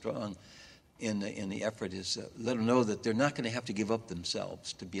to be strong in the effort, is let them know that they're not going to have to give up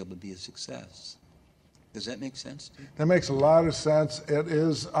themselves to be able to be a success. Does that make sense to you? That makes a lot of sense. It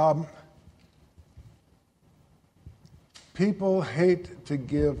is, people hate to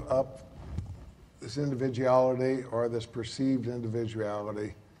give up this individuality or this perceived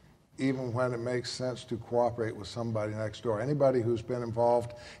individuality, even when it makes sense to cooperate with somebody next door. Anybody who's been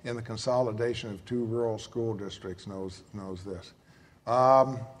involved in the consolidation of 2 rural school districts knows this.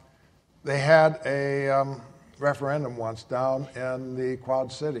 They had a referendum once down in the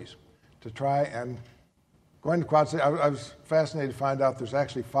Quad Cities to try and going to Quad Cities. I was fascinated to find out there's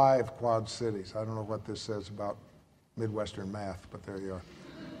actually 5 Quad Cities. I don't know what this says about Midwestern math, but there you are.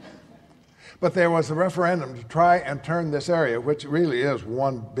 But there was a referendum to try and turn this area, which really is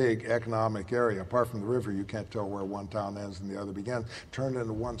one big economic area. Apart from the river, you can't tell where one town ends and the other begins, turned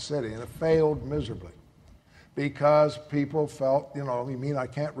into one city, and it failed miserably. because people felt, you mean I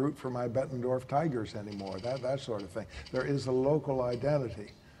can't root for my Bettendorf Tigers anymore, that sort of thing. There is a local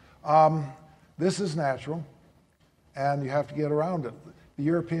identity. This is natural, and you have to get around it. The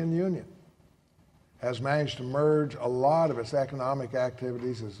European Union has managed to merge a lot of its economic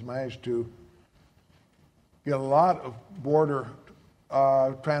activities, has managed to get a lot of border,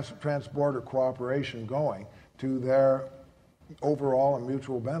 trans-border cooperation going to their overall and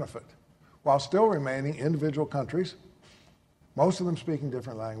mutual benefit, while still remaining individual countries, most of them speaking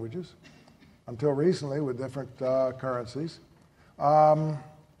different languages, until recently with different currencies, a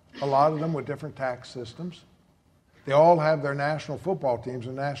lot of them with different tax systems. They all have their national football teams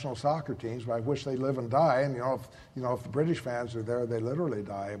and national soccer teams by which they live and die. And if the British fans are there, they literally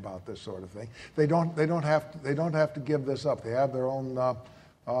die about this sort of thing. They don't have to give this up. They have their own,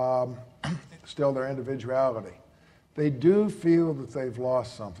 still their individuality. They do feel that they've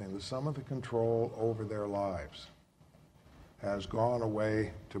lost something, that some of the control over their lives has gone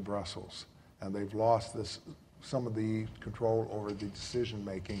away to Brussels, and they've lost some of the control over the decision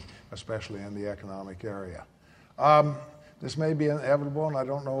making, especially in the economic area. This may be inevitable, and I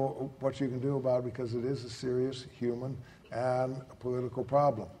don't know what you can do about it because it is a serious human and political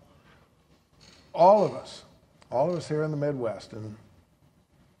problem. All of us here in the Midwest, in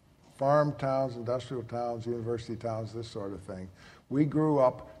farm towns, industrial towns, university towns, this sort of thing, we grew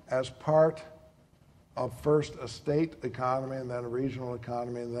up as part of first a state economy and then a regional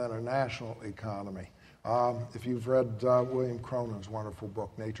economy and then a national economy. If you've read William Cronin's wonderful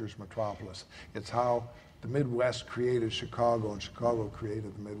book, Nature's Metropolis, it's how the Midwest created Chicago, and Chicago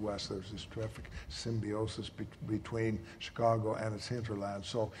created the Midwest. There's this terrific symbiosis between Chicago and its hinterland.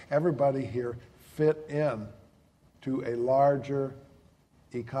 So everybody here fit in to a larger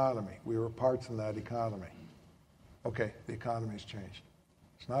economy. We were parts in that economy. Okay, the economy's changed.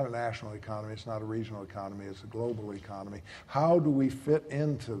 It's not a national economy, it's not a regional economy, it's a global economy. How do we fit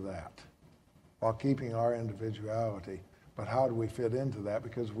into that while keeping our individuality? But how do we fit into that?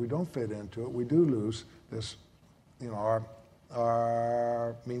 Because if we don't fit into it, we do lose this,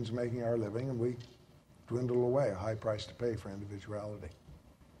 our means of making our living, and we dwindle away, a high price to pay for individuality.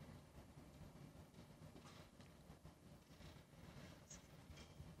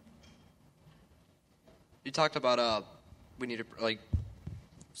 You talked about we need to,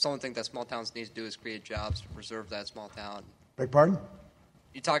 something that small towns need to do is create jobs to preserve that small town. Beg pardon?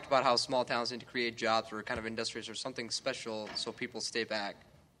 You talked about how small towns need to create jobs or kind of industries or something special so people stay back.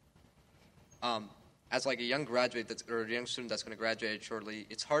 As like a young graduate or a young student that's going to graduate shortly,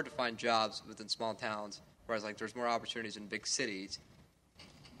 it's hard to find jobs within small towns, whereas there's more opportunities in big cities.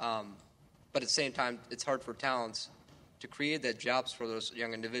 But at the same time, it's hard for towns to create that jobs for those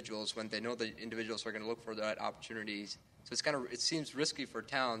young individuals when they know the individuals are going to look for that opportunities. So it seems risky for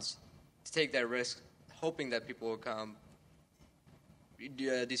towns to take that risk, hoping that people will come. Do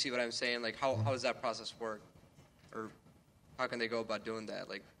you see what I'm saying? How does that process work? Or how can they go about doing that,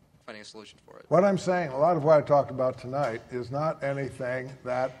 finding a solution for it? What I'm saying, a lot of what I talked about tonight is not anything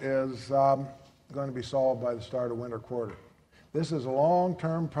that is going to be solved by the start of winter quarter. This is a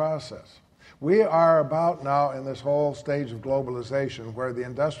long-term process. We are about now in this whole stage of globalization where the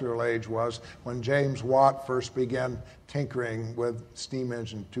industrial age was when James Watt first began tinkering with steam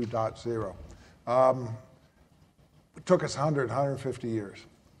engine 2.0. It took us 150 years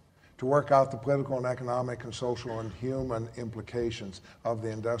to work out the political and economic and social and human implications of the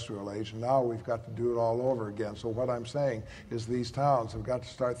industrial age, and now we've got to do it all over again. So what I'm saying is these towns have got to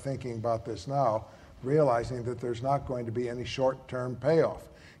start thinking about this now, realizing that there's not going to be any short-term payoff.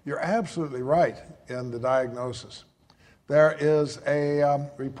 You're absolutely right in the diagnosis. There is a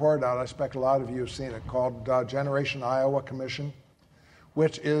report out, I expect a lot of you have seen it, called Generation Iowa Commission,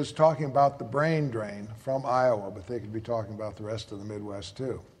 which is talking about the brain drain from Iowa, but they could be talking about the rest of the Midwest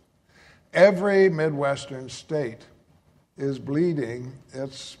too. Every Midwestern state is bleeding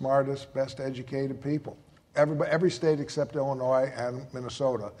its smartest, best educated people. Every state except Illinois and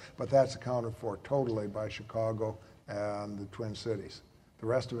Minnesota, but that's accounted for totally by Chicago and the Twin Cities. The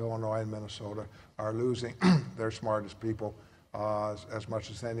rest of Illinois and Minnesota are losing their smartest people as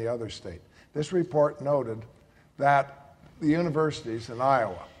much as any other state. This report noted that the universities in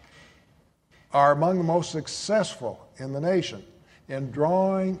Iowa are among the most successful in the nation in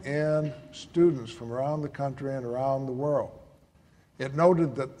drawing in students from around the country and around the world. It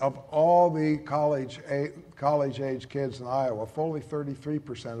noted that of all the college-age kids in Iowa, fully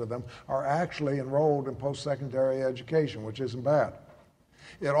 33% of them are actually enrolled in post-secondary education, which isn't bad.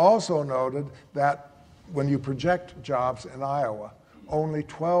 It also noted that when you project jobs in Iowa, only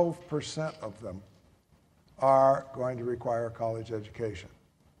 12% of them are going to require a college education.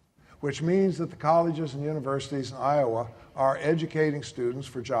 which means that the colleges and universities in Iowa are educating students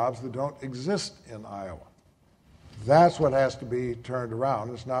for jobs that don't exist in Iowa. That's what has to be turned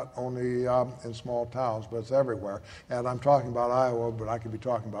around. It's not only in small towns, but it's everywhere. And I'm talking about Iowa, but I could be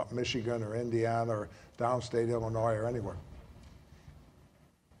talking about Michigan or Indiana or downstate Illinois or anywhere.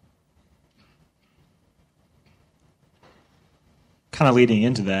 Kind of leading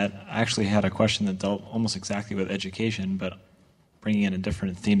into that, I actually had a question that dealt almost exactly with education, but bringing in a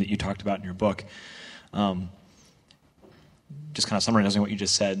different theme that you talked about in your book. Just kind of summarizing what you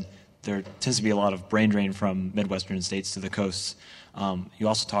just said, there tends to be a lot of brain drain from Midwestern states to the coasts. You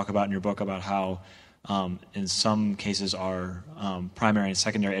also talk about in your book about how in some cases our primary and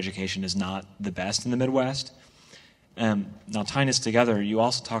secondary education is not the best in the Midwest. Now tying this together, you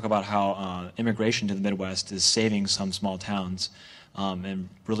also talk about how immigration to the Midwest is saving some small towns and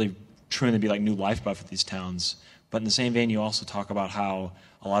really trying to be like new lifeblood for these towns. But in the same vein, you also talk about how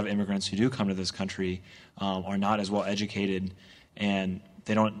a lot of immigrants who do come to this country are not as well educated, and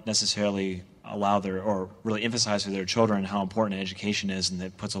they don't necessarily allow or really emphasize to their children how important education is, and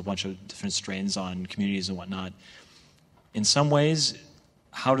that puts a bunch of different strains on communities and whatnot. In some ways,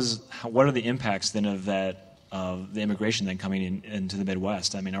 what are the impacts then of that, of the immigration then coming into the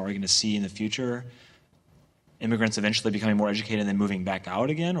Midwest? I mean, are we going to see in the future immigrants eventually becoming more educated and then moving back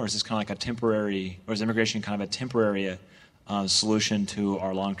out again, or is this kind of like a temporary, or is immigration kind of a temporary solution to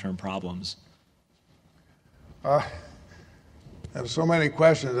our long-term problems? I have so many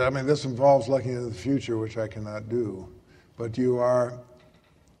questions. I mean, this involves looking into the future, which I cannot do. But you are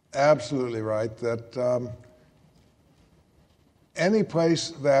absolutely right that any place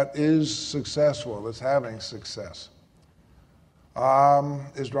that is successful, that's having success,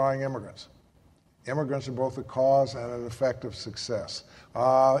 is drawing immigrants. Immigrants are both a cause and an effect of success.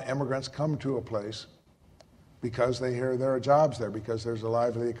 Immigrants come to a place because they hear there are jobs there, because there's a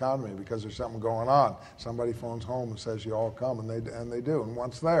lively economy, because there's something going on. Somebody phones home and says, you all come, and they do. And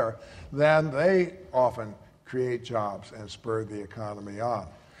once there, then they often create jobs and spur the economy on.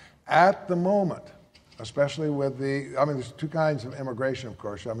 At the moment, especially with there's two kinds of immigration, of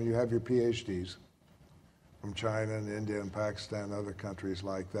course. I mean, you have your PhDs from China and India and Pakistan and other countries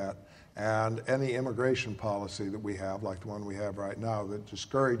like that. And any immigration policy that we have, like the one we have right now, that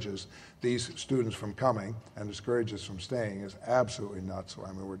discourages these students from coming and discourages from staying is absolutely nuts.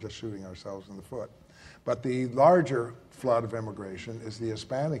 I mean, we're just shooting ourselves in the foot. But the larger flood of immigration is the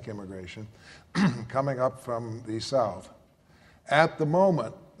Hispanic immigration coming up from the South. At the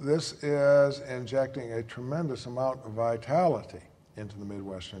moment, this is injecting a tremendous amount of vitality into the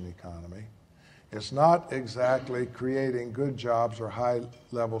Midwestern economy. It's not exactly creating good jobs or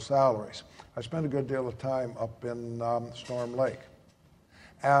high-level salaries. I spent a good deal of time up in Storm Lake,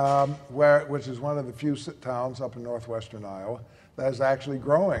 which is one of the few towns up in northwestern Iowa that is actually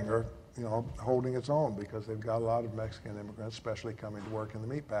growing or holding its own, because they've got a lot of Mexican immigrants, especially coming to work in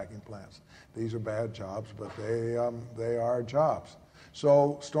the meatpacking plants. These are bad jobs, but they are jobs.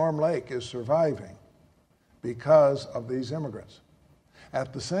 So Storm Lake is surviving because of these immigrants.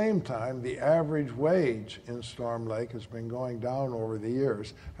 At the same time, the average wage in Storm Lake has been going down over the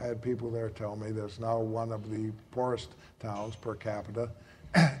years. I had people there tell me that it's now one of the poorest towns per capita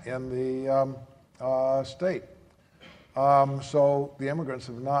in the state. So the immigrants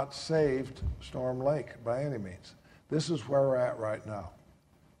have not saved Storm Lake by any means. This is where we're at right now.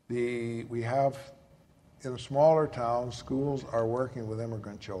 We have, in smaller towns, schools are working with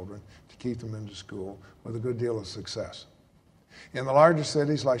immigrant children to keep them into school with a good deal of success. In the larger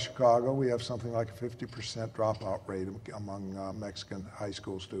cities like Chicago, we have something like a 50% dropout rate among Mexican high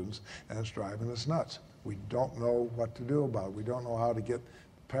school students, and it's driving us nuts. We don't know what to do about it. We don't know how to get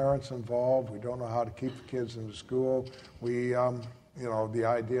parents involved. We don't know how to keep the kids into school. The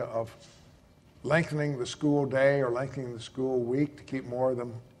idea of lengthening the school day or lengthening the school week to keep more of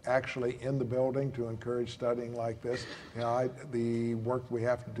them actually in the building to encourage studying like this. The work we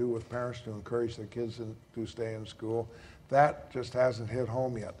have to do with parents to encourage their kids to stay in school, that just hasn't hit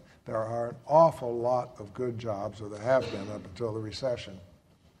home yet. There are an awful lot of good jobs, or there have been up until the recession,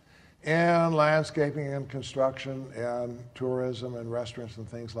 in landscaping and construction and tourism and restaurants and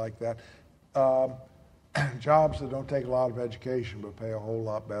things like that. Jobs that don't take a lot of education but pay a whole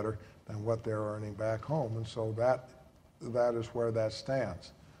lot better than what they're earning back home. And so that is where that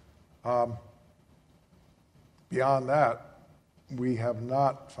stands. Beyond that, we have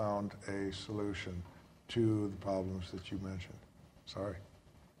not found a solution to the problems that you mentioned. Sorry.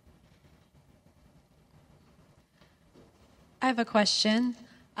 I have a question.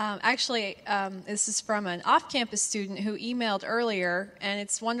 This is from an off-campus student who emailed earlier, and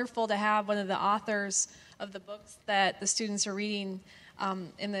it's wonderful to have one of the authors of the books that the students are reading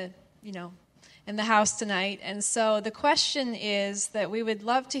in the in the House tonight. And so the question is that we would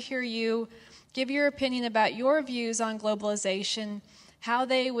love to hear you give your opinion about your views on globalization, how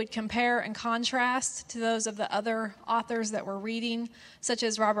they would compare and contrast to those of the other authors that we're reading, such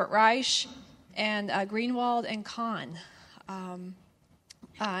as Robert Reich and Greenwald and Kahn. And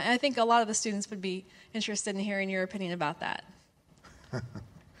I think a lot of the students would be interested in hearing your opinion about that.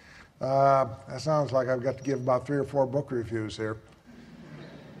 That sounds like I've got to give about 3 or 4 book reviews here.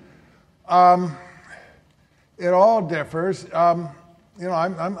 It all differs. I'm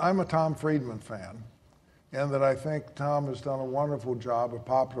a Tom Friedman fan, and that I think Tom has done a wonderful job of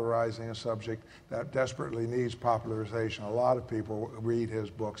popularizing a subject that desperately needs popularization. A lot of people read his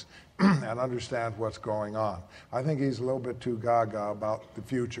books and understand what's going on. I think he's a little bit too gaga about the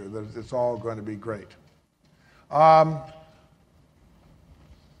future, that it's all going to be great.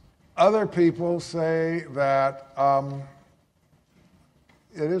 Other people say that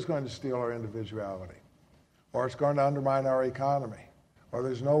it is going to steal our individuality, or it's going to undermine our economy, or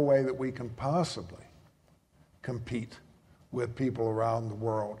there's no way that we can possibly compete with people around the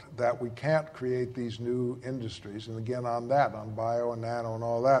world, that we can't create these new industries. And again, on bio and nano and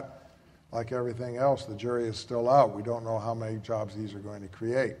all that, like everything else, the jury is still out. We don't know how many jobs these are going to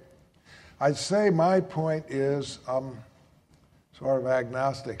create. I'd say my point is sort of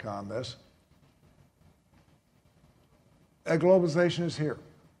agnostic on this. Globalization is here.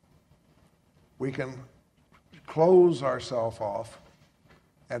 We can close ourselves off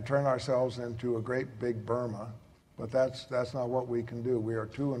and turn ourselves into a great big Burma, but that's not what we can do. We are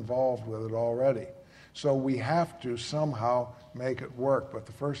too involved with it already. So we have to somehow make it work. But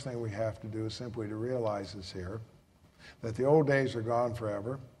the first thing we have to do is simply to realize this here, that the old days are gone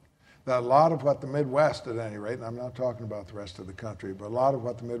forever, that a lot of what the Midwest, at any rate, and I'm not talking about the rest of the country, but a lot of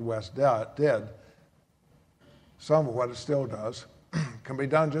what the Midwest did, some of what it still does, can be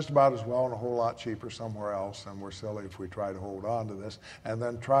done just about as well and a whole lot cheaper somewhere else, and we're silly if we try to hold on to this, and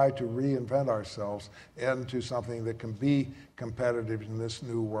then try to reinvent ourselves into something that can be competitive in this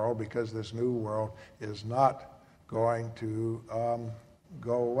new world, because this new world is not going to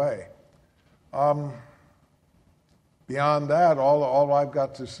go away. Beyond that, all I've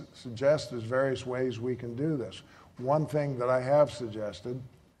got to suggest is various ways we can do this. One thing that I have suggested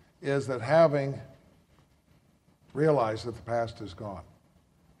is that having realized that the past is gone,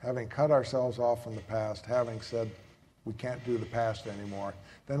 having cut ourselves off from the past, having said we can't do the past anymore,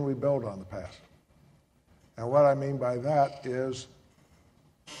 then we build on the past. And what I mean by that is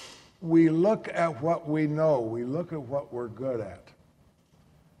we look at what we know, we look at what we're good at,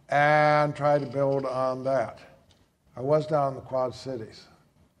 and try to build on that. I was down in the Quad Cities,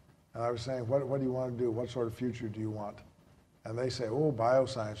 and I was saying, what do you want to do? What sort of future do you want? And they say,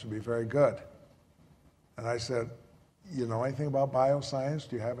 bioscience would be very good. And I said, you know anything about bioscience?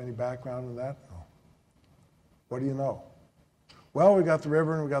 Do you have any background in that? No. What do you know? Well, we got the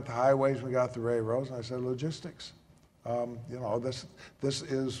river, and we got the highways, and we got the railroads. And I said, logistics. This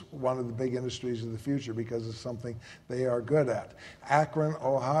is one of the big industries of the future because it's something they are good at. Akron,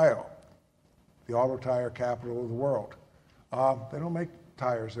 Ohio, the auto tire capital of the world. They don't make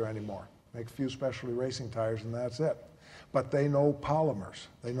tires there anymore. Make a few specialty racing tires, and that's it. But they know polymers.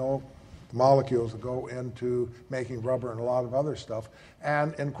 They know the molecules that go into making rubber and a lot of other stuff.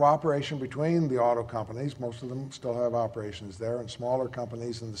 And in cooperation between the auto companies, most of them still have operations there, and smaller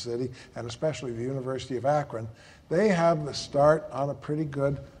companies in the city, and especially the University of Akron, they have the start on a pretty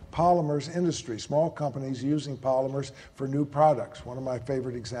good polymers industry, small companies using polymers for new products. One of my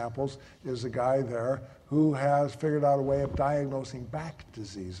favorite examples is a guy there who has figured out a way of diagnosing back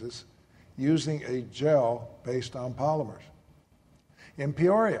diseases using a gel based on polymers. In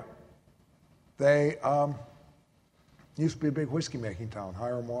Peoria, they used to be a big whiskey-making town,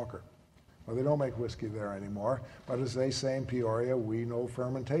 Hiram Walker. Well, they don't make whiskey there anymore, but as they say in Peoria, we know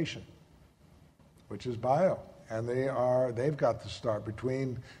fermentation, which is bio. And they've got the start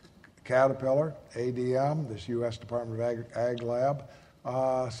between Caterpillar, ADM, this U.S. Department of Ag Lab,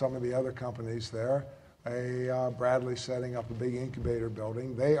 some of the other companies there, Bradley setting up a big incubator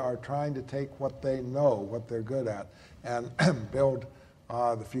building. They are trying to take what they know, what they're good at, and build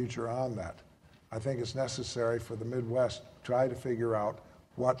the future on that. I think it's necessary for the Midwest to try to figure out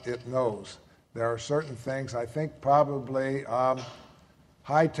what it knows. There are certain things, I think probably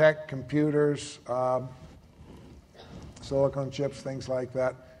high-tech computers, silicon chips, things like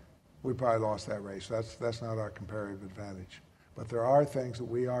that, we probably lost that race. That's not our comparative advantage. But there are things that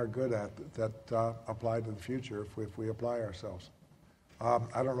we are good at that apply to the future if we apply ourselves.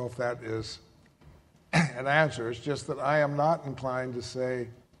 I don't know if that is an answer. It's just that I am not inclined to say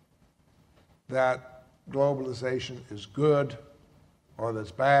that globalization is good or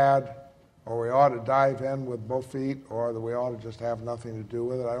that's bad, or we ought to dive in with both feet, or that we ought to just have nothing to do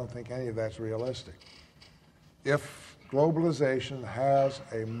with it. I don't think any of that's realistic. If globalization has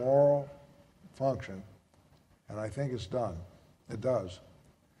a moral function, and I think it's done, it does,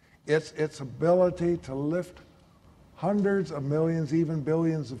 it's its ability to lift hundreds of millions, even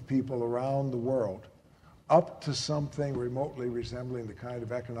billions of people around the world up to something remotely resembling the kind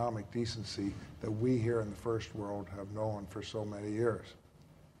of economic decency that we here in the first world have known for so many years.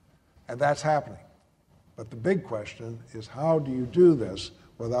 And that's happening. But the big question is, how do you do this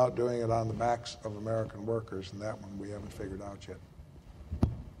without doing it on the backs of American workers? And that one we haven't figured out yet.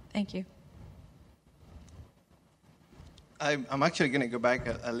 Thank you. I'm actually going to go back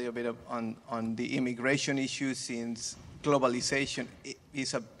a little bit on the immigration issue, since globalization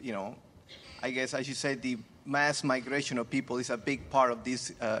is a, I guess I should say the mass migration of people is a big part of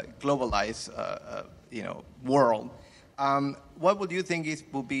this globalized, world. What would you think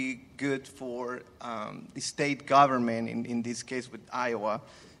would be good for the state government, in this case with Iowa,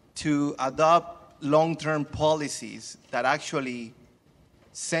 to adopt long-term policies that actually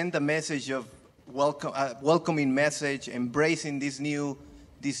send a message of welcoming message, embracing these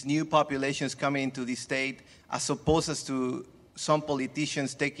new populations coming into the state, as opposed to some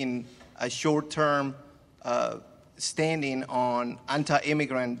politicians taking a short-term standing on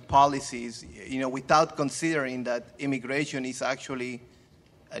anti-immigrant policies, without considering that immigration is actually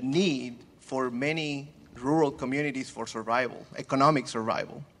a need for many rural communities for survival, economic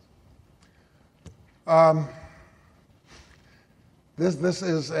survival? This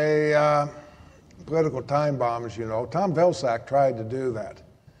is a political time bomb, as you know. Tom Vilsack tried to do that,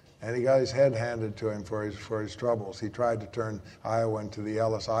 and he got his head handed to him for his troubles. He tried to turn Iowa into the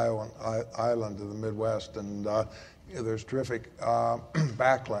Ellis Island of the Midwest, and there's terrific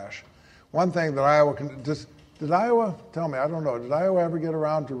backlash. One thing that Iowa can just, did Iowa, tell me, I don't know, did Iowa ever get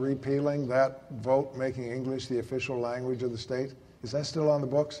around to repealing that vote making English the official language of the state? Is that still on the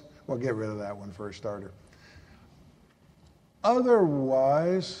books? Well, get rid of that one for a starter.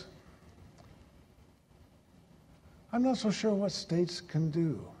 Otherwise, I'm not so sure what states can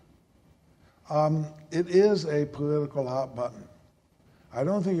do. It is a political hot button. I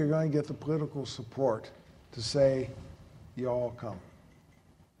don't think you're going to get the political support to say, you all come.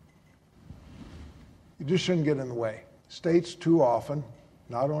 You just shouldn't get in the way. States too often,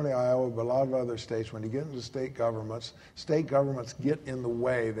 not only Iowa, but a lot of other states, when you get into state governments get in the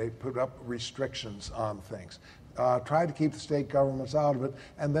way. They put up restrictions on things. Try to keep the state governments out of it,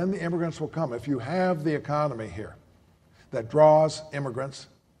 and then the immigrants will come. If you have the economy here that draws immigrants,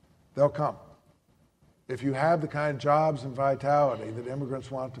 they'll come. If you have the kind of jobs and vitality that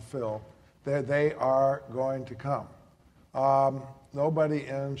immigrants want to fill, they are going to come. Nobody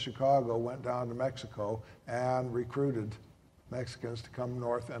in Chicago went down to Mexico and recruited Mexicans to come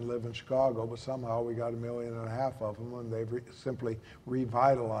north and live in Chicago, but somehow we got 1.5 million of them, and they've simply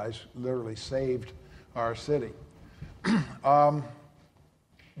revitalized, literally saved our city. But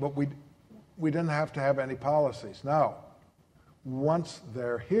we didn't have to have any policies. Now, once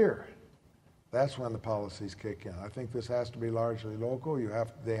they're here, that's when the policies kick in. I think this has to be largely local.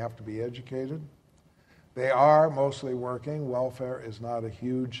 They have to be educated. They are mostly working. Welfare is not a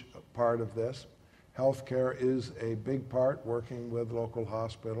huge part of this. Healthcare is a big part, working with local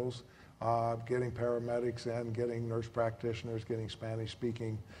hospitals, getting paramedics in, getting nurse practitioners, getting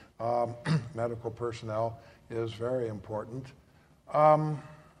Spanish-speaking medical personnel is very important.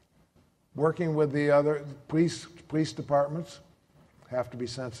 Working with the other police departments have to be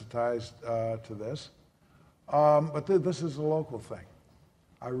sensitized to this. But this is a local thing.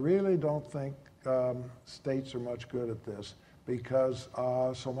 I really don't think states are much good at this, because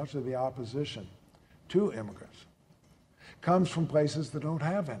so much of the opposition to immigrants comes from places that don't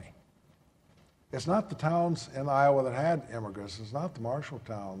have any. It's not the towns in Iowa that had immigrants. It's not the Marshall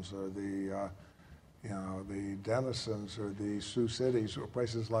towns or the Denisons or the Sioux Cities or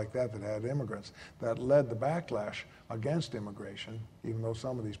places like that that had immigrants that led the backlash against immigration, even though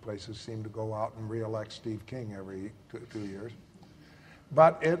some of these places seem to go out and re-elect Steve King every 2 years.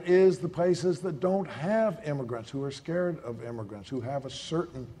 But it is the places that don't have immigrants, who are scared of immigrants, who have a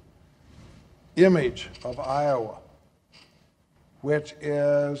certain image of Iowa, which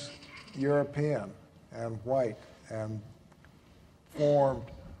is European and white and formed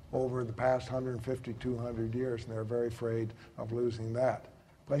over the past 150, 200 years, and they're very afraid of losing that.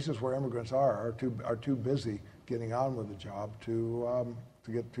 Places where immigrants are too busy getting on with the job to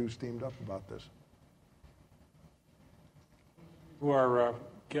get too steamed up about this. To our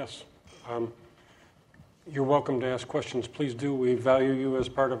guests, you're welcome to ask questions. Please do. We value you as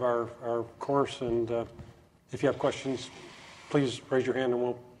part of our course, and if you have questions, please raise your hand and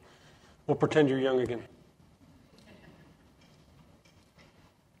we'll pretend you're young again.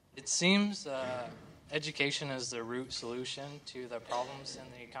 It seems education is the root solution to the problems in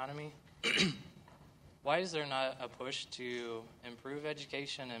the economy. Why is there not a push to improve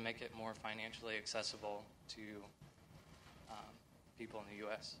education and make it more financially accessible to people in the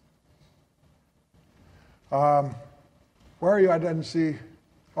U.S.? Where are you? I didn't see.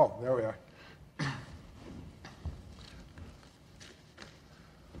 Oh, there we are.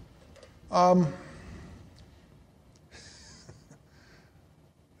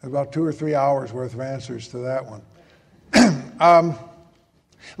 About 2 or 3 hours worth of answers to that one.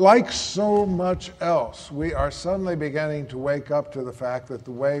 Like so much else, we are suddenly beginning to wake up to the fact that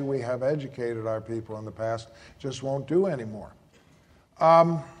the way we have educated our people in the past just won't do anymore.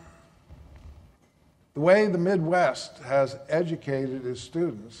 The way the Midwest has educated its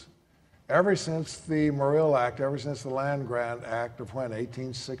students ever since the Morrill Act, ever since the Land Grant Act of when,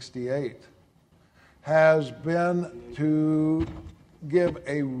 1868, has been to give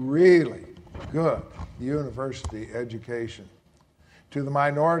a really good university education to the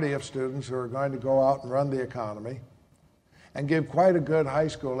minority of students who are going to go out and run the economy, and give quite a good high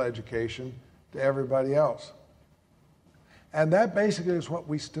school education to everybody else. And that basically is what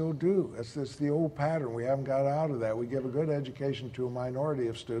we still do. It's the old pattern. We haven't got out of that. We give a good education to a minority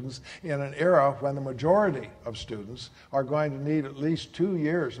of students in an era when the majority of students are going to need at least 2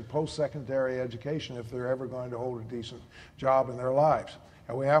 years of post-secondary education if they're ever going to hold a decent job in their lives.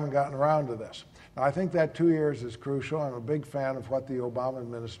 And we haven't gotten around to this. Now, I think that 2 years is crucial. I'm a big fan of what the Obama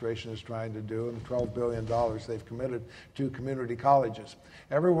administration is trying to do and the $12 billion they've committed to community colleges.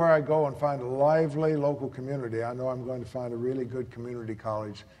 Everywhere I go and find a lively local community, I know I'm going to find a really good community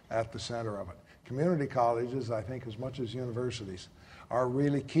college at the center of it. Community colleges, I think, as much as universities, are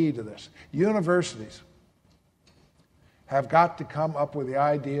really key to this. Universities have got to come up with the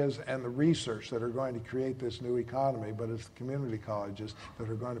ideas and the research that are going to create this new economy, but it's the community colleges that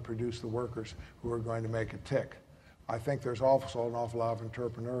are going to produce the workers who are going to make it tick. I think there's also an awful lot of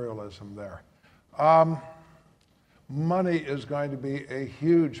entrepreneurialism there. Money is going to be a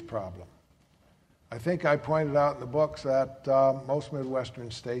huge problem. I think I pointed out in the books that most Midwestern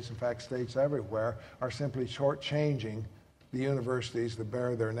states, in fact states everywhere, are simply shortchanging the universities that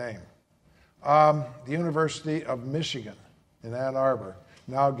bear their name. The University of Michigan in Ann Arbor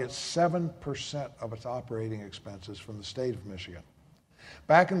now gets 7% of its operating expenses from the state of Michigan.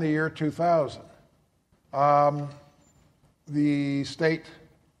 Back in the year 2000, the state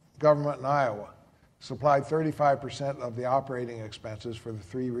government in Iowa supplied 35% of the operating expenses for the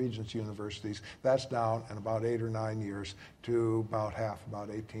 3 Regents universities. That's down in about 8 or 9 years to about half, about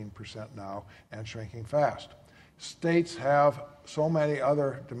 18% now, and shrinking fast. States have so many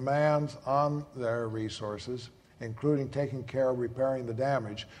other demands on their resources, including taking care of repairing the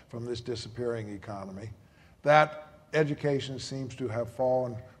damage from this disappearing economy, that education seems to have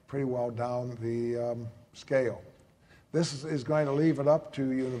fallen pretty well down the scale. This is going to leave it up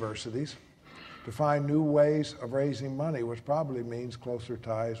to universities to find new ways of raising money, which probably means closer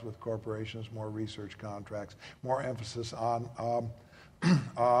ties with corporations, more research contracts, more emphasis on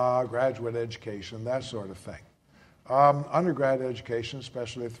graduate education, that sort of thing. Undergrad education,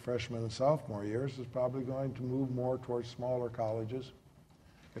 especially at the freshman and sophomore years, is probably going to move more towards smaller colleges,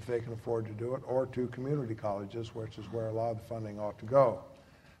 if they can afford to do it, or to community colleges, which is where a lot of the funding ought to go.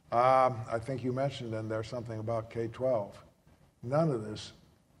 I think you mentioned in there something about K-12. None of this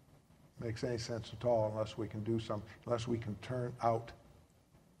makes any sense at all unless we can unless we can turn out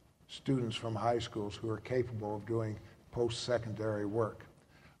students from high schools who are capable of doing post-secondary work.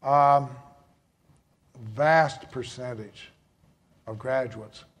 Vast percentage of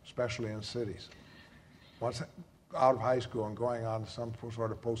graduates, especially in cities, once out of high school and going on to some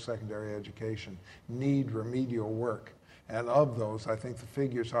sort of post-secondary education, need remedial work. And of those, I think the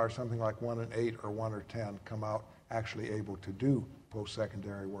figures are something like 1 in 8 or 1 or 10 come out actually able to do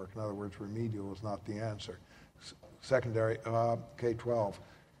post-secondary work. In other words, remedial is not the answer. Secondary, K-12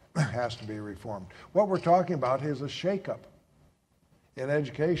 has to be reformed. What we're talking about is a shakeup in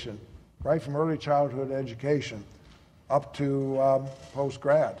education, right from early childhood education up to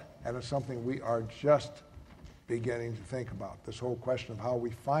post-grad. And it's something we are just beginning to think about, this whole question of how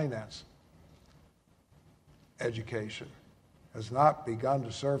we finance education has not begun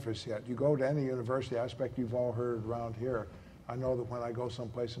to surface yet. You go to any university, I expect you've all heard around here. I know that when I go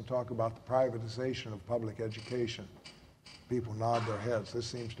someplace and talk about the privatization of public education, people nod their heads. This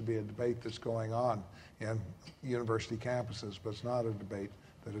seems to be a debate that's going on in university campuses, but it's not a debate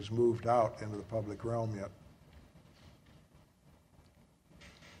that has moved out into the public realm yet.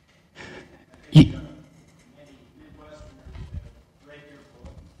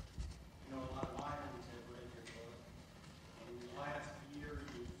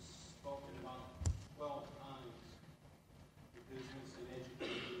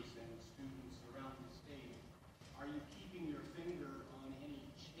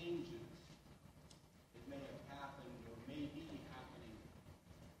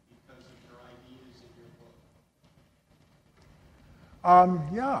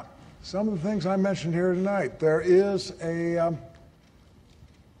 Yeah, some of the things I mentioned here tonight. There is the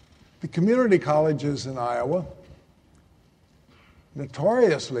community colleges in Iowa,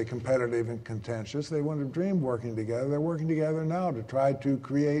 notoriously competitive and contentious. They wouldn't have dreamed working together. They're working together now to try to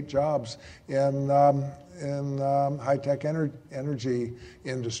create jobs in high-tech energy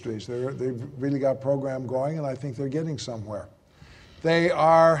industries. They've really got a program going, and I think they're getting somewhere.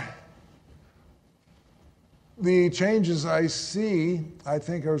 The changes I see, I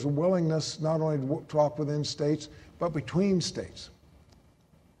think there's a willingness not only to talk within states, but between states.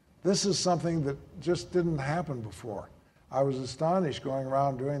 This is something that just didn't happen before. I was astonished going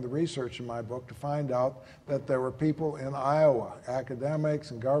around doing the research in my book to find out that there were people in Iowa,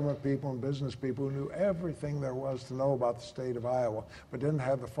 academics and government people and business people, who knew everything there was to know about the state of Iowa, but didn't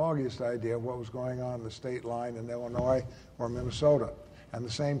have the foggiest idea of what was going on the state line in Illinois or Minnesota. And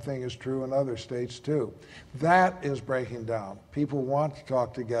the same thing is true in other states too. That is breaking down. People want to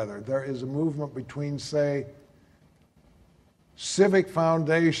talk together. There is a movement between, say, civic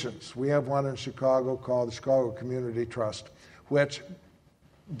foundations. We have one in Chicago called the Chicago Community Trust, which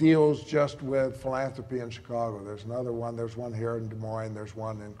deals just with philanthropy in Chicago. There's another one. There's one here in Des Moines. There's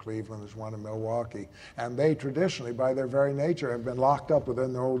one in Cleveland. There's one in Milwaukee. And they traditionally, by their very nature, have been locked up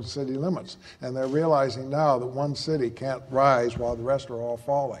within their old city limits. And they're realizing now that one city can't rise while the rest are all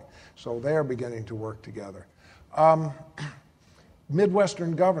falling. So they're beginning to work together.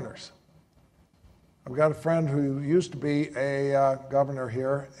 Midwestern governors. I've got a friend who used to be a governor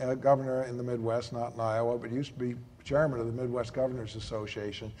here, a governor in the Midwest, not in Iowa, but used to be chairman of the Midwest Governors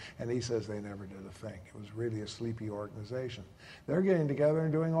Association, and he says they never did a thing. It was really a sleepy organization. They're getting together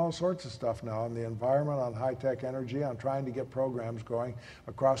and doing all sorts of stuff now on the environment, on high-tech energy, on trying to get programs going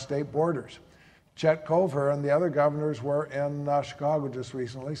across state borders. Chet Culver and the other governors were in Chicago just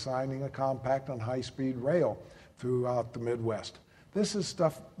recently signing a compact on high-speed rail throughout the Midwest. This is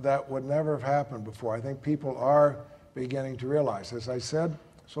stuff that would never have happened before. I think people are beginning to realize. As I said,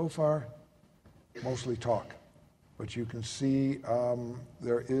 so far, mostly talk. But you can see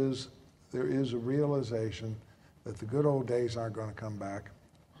there is a realization that the good old days aren't going to come back.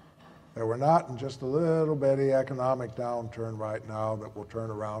 That we're not in just a little bitty economic downturn right now that will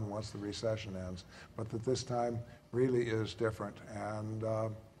turn around once the recession ends, but that this time really is different. And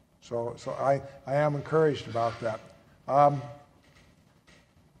so I am encouraged about that.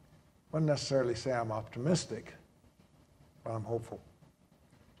 Wouldn't necessarily say I'm optimistic, but I'm hopeful.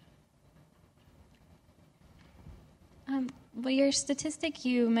 Well, your statistic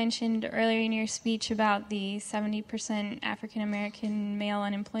you mentioned earlier in your speech about the 70% African American male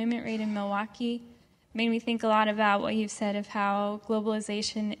unemployment rate in Milwaukee made me think a lot about what you've said of how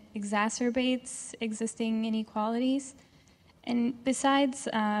globalization exacerbates existing inequalities. And besides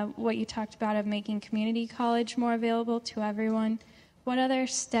what you talked about of making community college more available to everyone, what other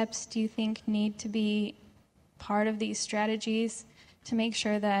steps do you think need to be part of these strategies to make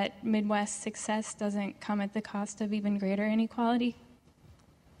sure that Midwest success doesn't come at the cost of even greater inequality?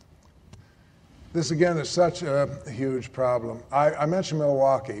 This, again, is such a huge problem. I mentioned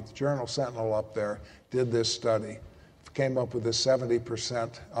Milwaukee. The Journal Sentinel up there did this study, came up with this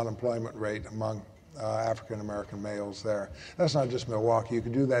 70% unemployment rate among African-American males there. That's not just Milwaukee. You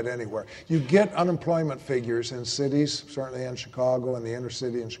can do that anywhere. You get unemployment figures in cities, certainly in Chicago, in the inner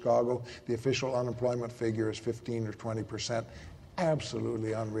city in Chicago. The official unemployment figure is 15 or 20%.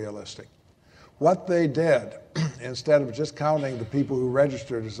 Absolutely unrealistic. What they did, instead of just counting the people who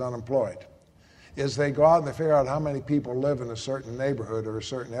registered as unemployed, is they go out and they figure out how many people live in a certain neighborhood or a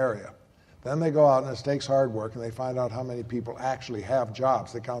certain area. Then they go out, and it takes hard work, and they find out how many people actually have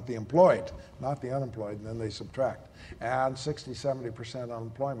jobs. They count the employed, not the unemployed, and then they subtract. And 60, 70%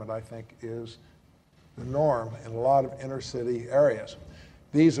 unemployment, I think, is the norm in a lot of inner city areas.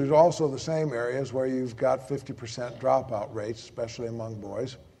 These are also the same areas where you've got 50% dropout rates, especially among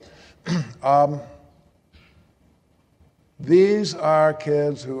boys. These are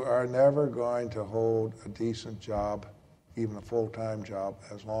kids who are never going to hold a decent job, even a full-time job,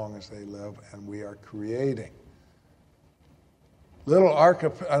 as long as they live, and we are creating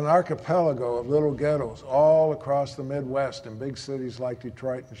an archipelago of little ghettos all across the Midwest in big cities like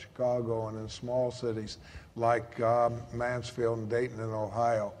Detroit and Chicago, and in small cities like Mansfield and Dayton in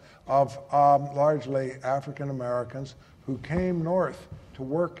Ohio, of largely African Americans who came north to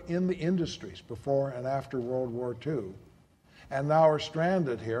work in the industries before and after World War II, and now are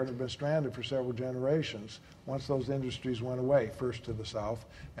stranded here and have been stranded for several generations once those industries went away, first to the south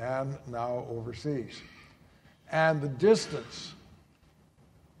and now overseas. And the distance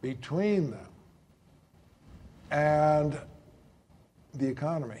between them and the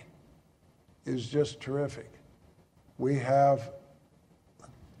economy is just terrific. We have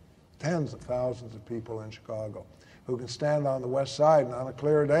tens of thousands of people in Chicago who can stand on the west side and on a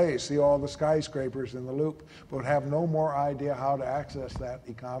clear day see all the skyscrapers in the loop, but would have no more idea how to access that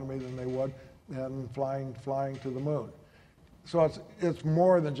economy than they would in flying to the moon. So it's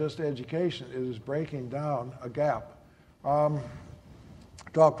more than just education. It is breaking down a gap.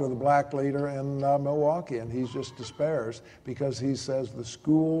 Talked with a black leader in Milwaukee, and he just despairs because he says the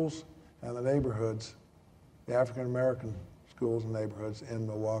schools and the neighborhoods, the African American schools and neighborhoods in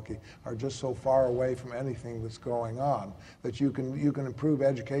Milwaukee, are just so far away from anything that's going on that you can improve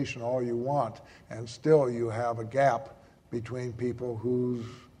education all you want, and still you have a gap between people who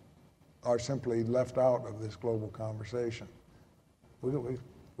are simply left out of this global conversation. We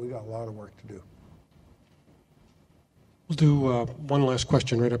got a lot of work to do. We'll do one last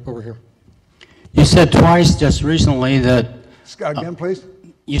question right up over here. You said twice just recently that... Again, please?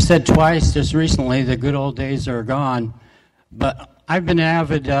 You said twice just recently the good old days are gone, but I've been an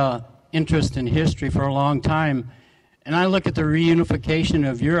avid interest in history for a long time, and I look at the reunification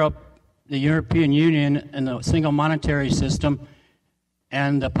of Europe, the European Union, and the single monetary system,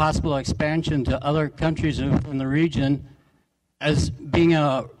 and the possible expansion to other countries in the region as being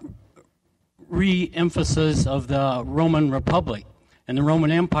a re-emphasis of the Roman Republic and the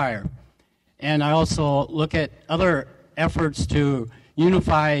Roman Empire. And I also look at other efforts to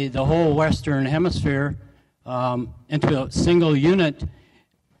unify the whole Western Hemisphere into a single unit.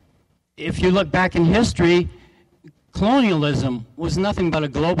 If you look back in history, colonialism was nothing but a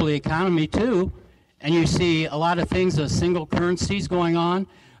global economy too, and you see a lot of things as single currencies going on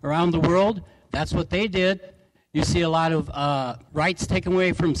around the world. That's what they did. You see a lot of rights taken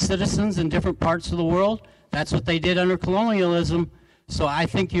away from citizens in different parts of the world. That's what they did under colonialism. So I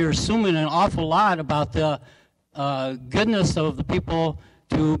think you're assuming an awful lot about the goodness of the people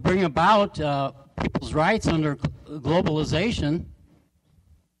to bring about people's rights under globalization.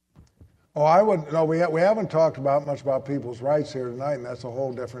 Oh, I wouldn't. No, we haven't talked much about people's rights here tonight, and that's a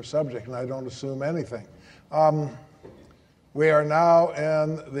whole different subject, and I don't assume anything. We are now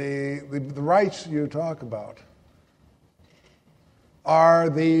in the rights you talk about are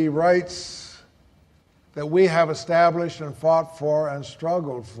the rights that we have established and fought for and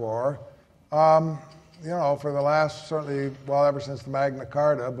struggled for, for the last, certainly, well, ever since the Magna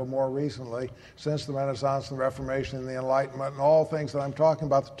Carta, but more recently, since the Renaissance and the Reformation and the Enlightenment and all things that I'm talking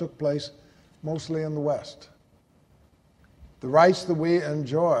about that took place mostly in the West. The rights that we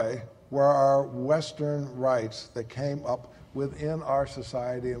enjoy were our Western rights that came up within our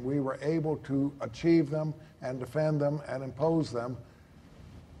society, and we were able to achieve them and defend them and impose them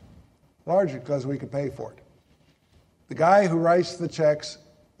largely because we could pay for it. The guy who writes the checks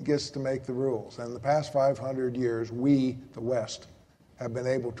gets to make the rules. And in the past 500 years, we, the West, have been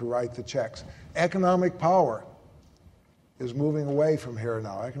able to write the checks. Economic power is moving away from here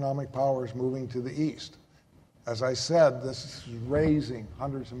now. Economic power is moving to the East. As I said, this is raising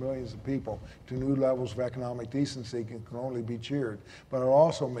hundreds of millions of people to new levels of economic decency and can only be cheered. But it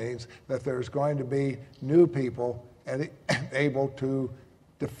also means that there's going to be new people able to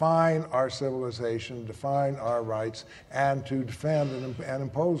define our civilization, define our rights, and to defend and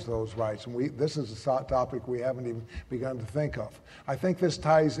impose those rights. And this is a topic we haven't even begun to think of. I think this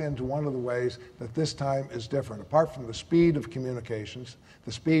ties into one of the ways that this time is different. Apart from the speed of communications,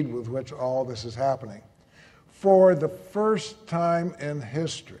 the speed with which all this is happening, for the first time in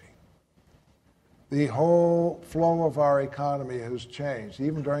history, the whole flow of our economy has changed.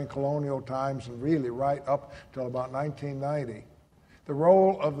 Even during colonial times and really right up till about 1990, the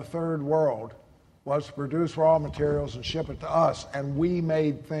role of the third world was to produce raw materials and ship it to us, and we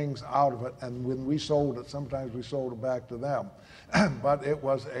made things out of it, and when we sold it, sometimes we sold it back to them. But it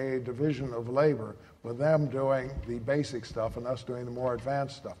was a division of labor, with them doing the basic stuff and us doing the more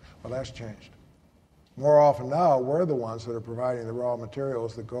advanced stuff. Well, that's changed. More often now, we're the ones that are providing the raw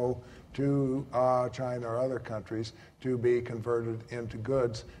materials that go to China or other countries to be converted into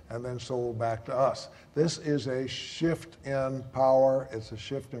goods and then sold back to us. This is a shift in power. It's a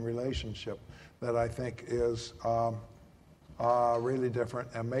shift in relationship that I think is really different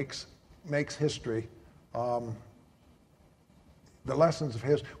and makes history. The lessons of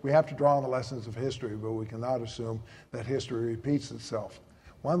history, we have to draw on the lessons of history, but we cannot assume that history repeats itself.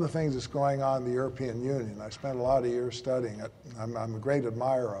 One of the things that's going on in the European Union, I spent a lot of years studying it, I'm a great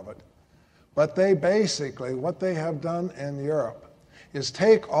admirer of it, but they basically, what they have done in Europe is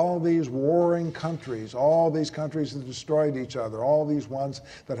take all these warring countries, all these countries that destroyed each other, all these ones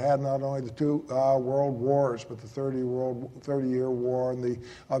that had not only the two world wars, but the 30-year war and the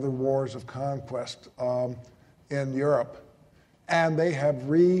other wars of conquest in Europe, and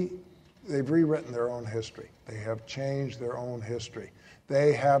they've rewritten their own history. They have changed their own history.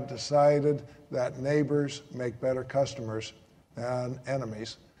 They have decided that neighbors make better customers than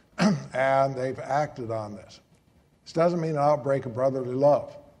enemies, and they've acted on this. This doesn't mean an outbreak of brotherly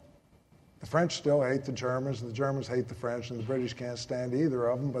love. The French still hate the Germans, and the Germans hate the French, and the British can't stand either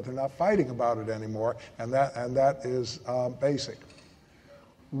of them, but they're not fighting about it anymore, and that is basic.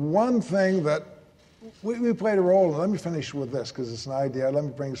 One thing that we played a role in, let me finish with this because it's an idea, let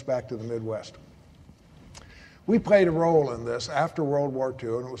me bring us back to the Midwest. We played a role in this after World War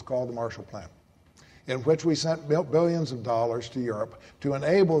II, and it was called the Marshall Plan, in which we sent billions of dollars to Europe to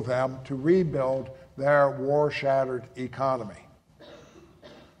enable them to rebuild their war-shattered economy.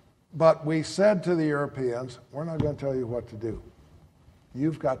 But we said to the Europeans, we're not going to tell you what to do.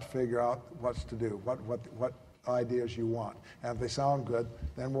 You've got to figure out what's to do, what ideas you want. And if they sound good,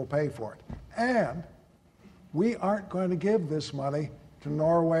 then we'll pay for it. And we aren't going to give this money to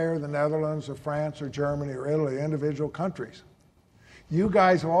Norway or the Netherlands or France or Germany or Italy, individual countries. You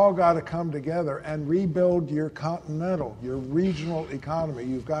guys have all got to come together and rebuild your continental, your regional economy.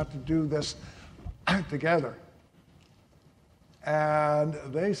 You've got to do this together. And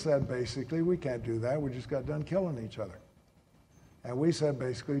they said, basically, we can't do that. We just got done killing each other. And we said,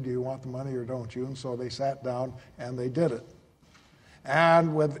 basically, do you want the money or don't you? And so they sat down and they did it.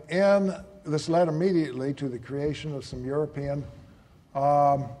 And this led immediately to the creation of some European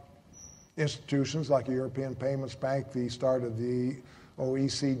institutions like a European Payments Bank. The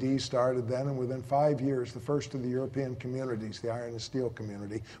OECD started then, and within 5 years, the first of the European communities, the iron and steel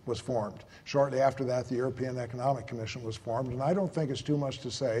community, was formed. Shortly after that, the European Economic Commission was formed, and I don't think it's too much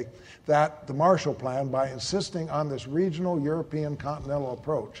to say that the Marshall Plan, by insisting on this regional European continental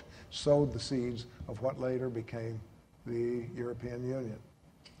approach, sowed the seeds of what later became the European Union.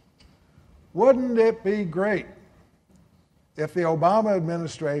 Wouldn't it be great if the Obama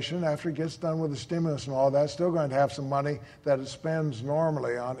administration, after it gets done with the stimulus and all that, is still going to have some money that it spends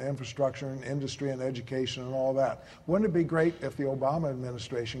normally on infrastructure and industry and education and all that? Wouldn't it be great if the Obama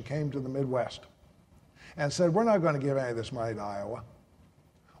administration came to the Midwest and said, we're not going to give any of this money to Iowa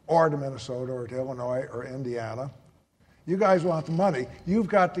or to Minnesota or to Illinois or Indiana. You guys want the money. You've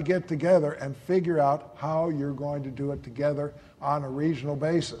got to get together and figure out how you're going to do it together on a regional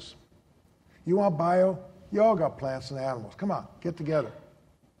basis. You want bio? You all got plants and animals. Come on, get together.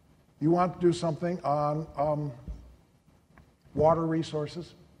 You want to do something on water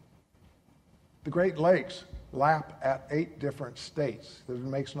resources? The Great Lakes lap at 8 different states. It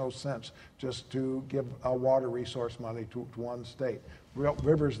makes no sense just to give water resource money to one state.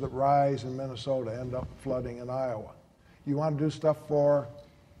 Rivers that rise in Minnesota end up flooding in Iowa. You want to do stuff for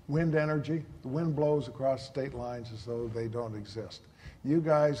wind energy? The wind blows across state lines as though they don't exist. You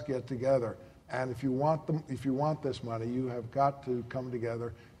guys get together. And if you want this money, you have got to come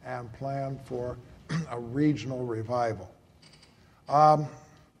together and plan for a regional revival.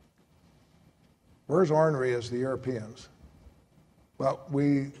 We're as ornery as the Europeans. Well,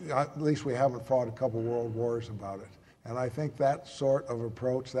 at least we haven't fought a couple world wars about it. And I think that sort of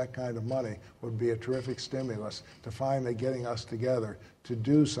approach, that kind of money, would be a terrific stimulus to finally getting us together to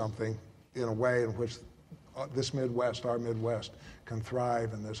do something in a way in which this Midwest, our Midwest, can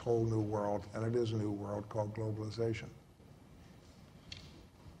thrive in this whole new world, and it is a new world called globalization.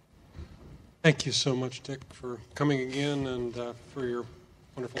 Thank you so much, Dick, for coming again and for your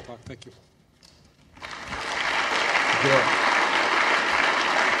wonderful talk. Thank you. Thank you.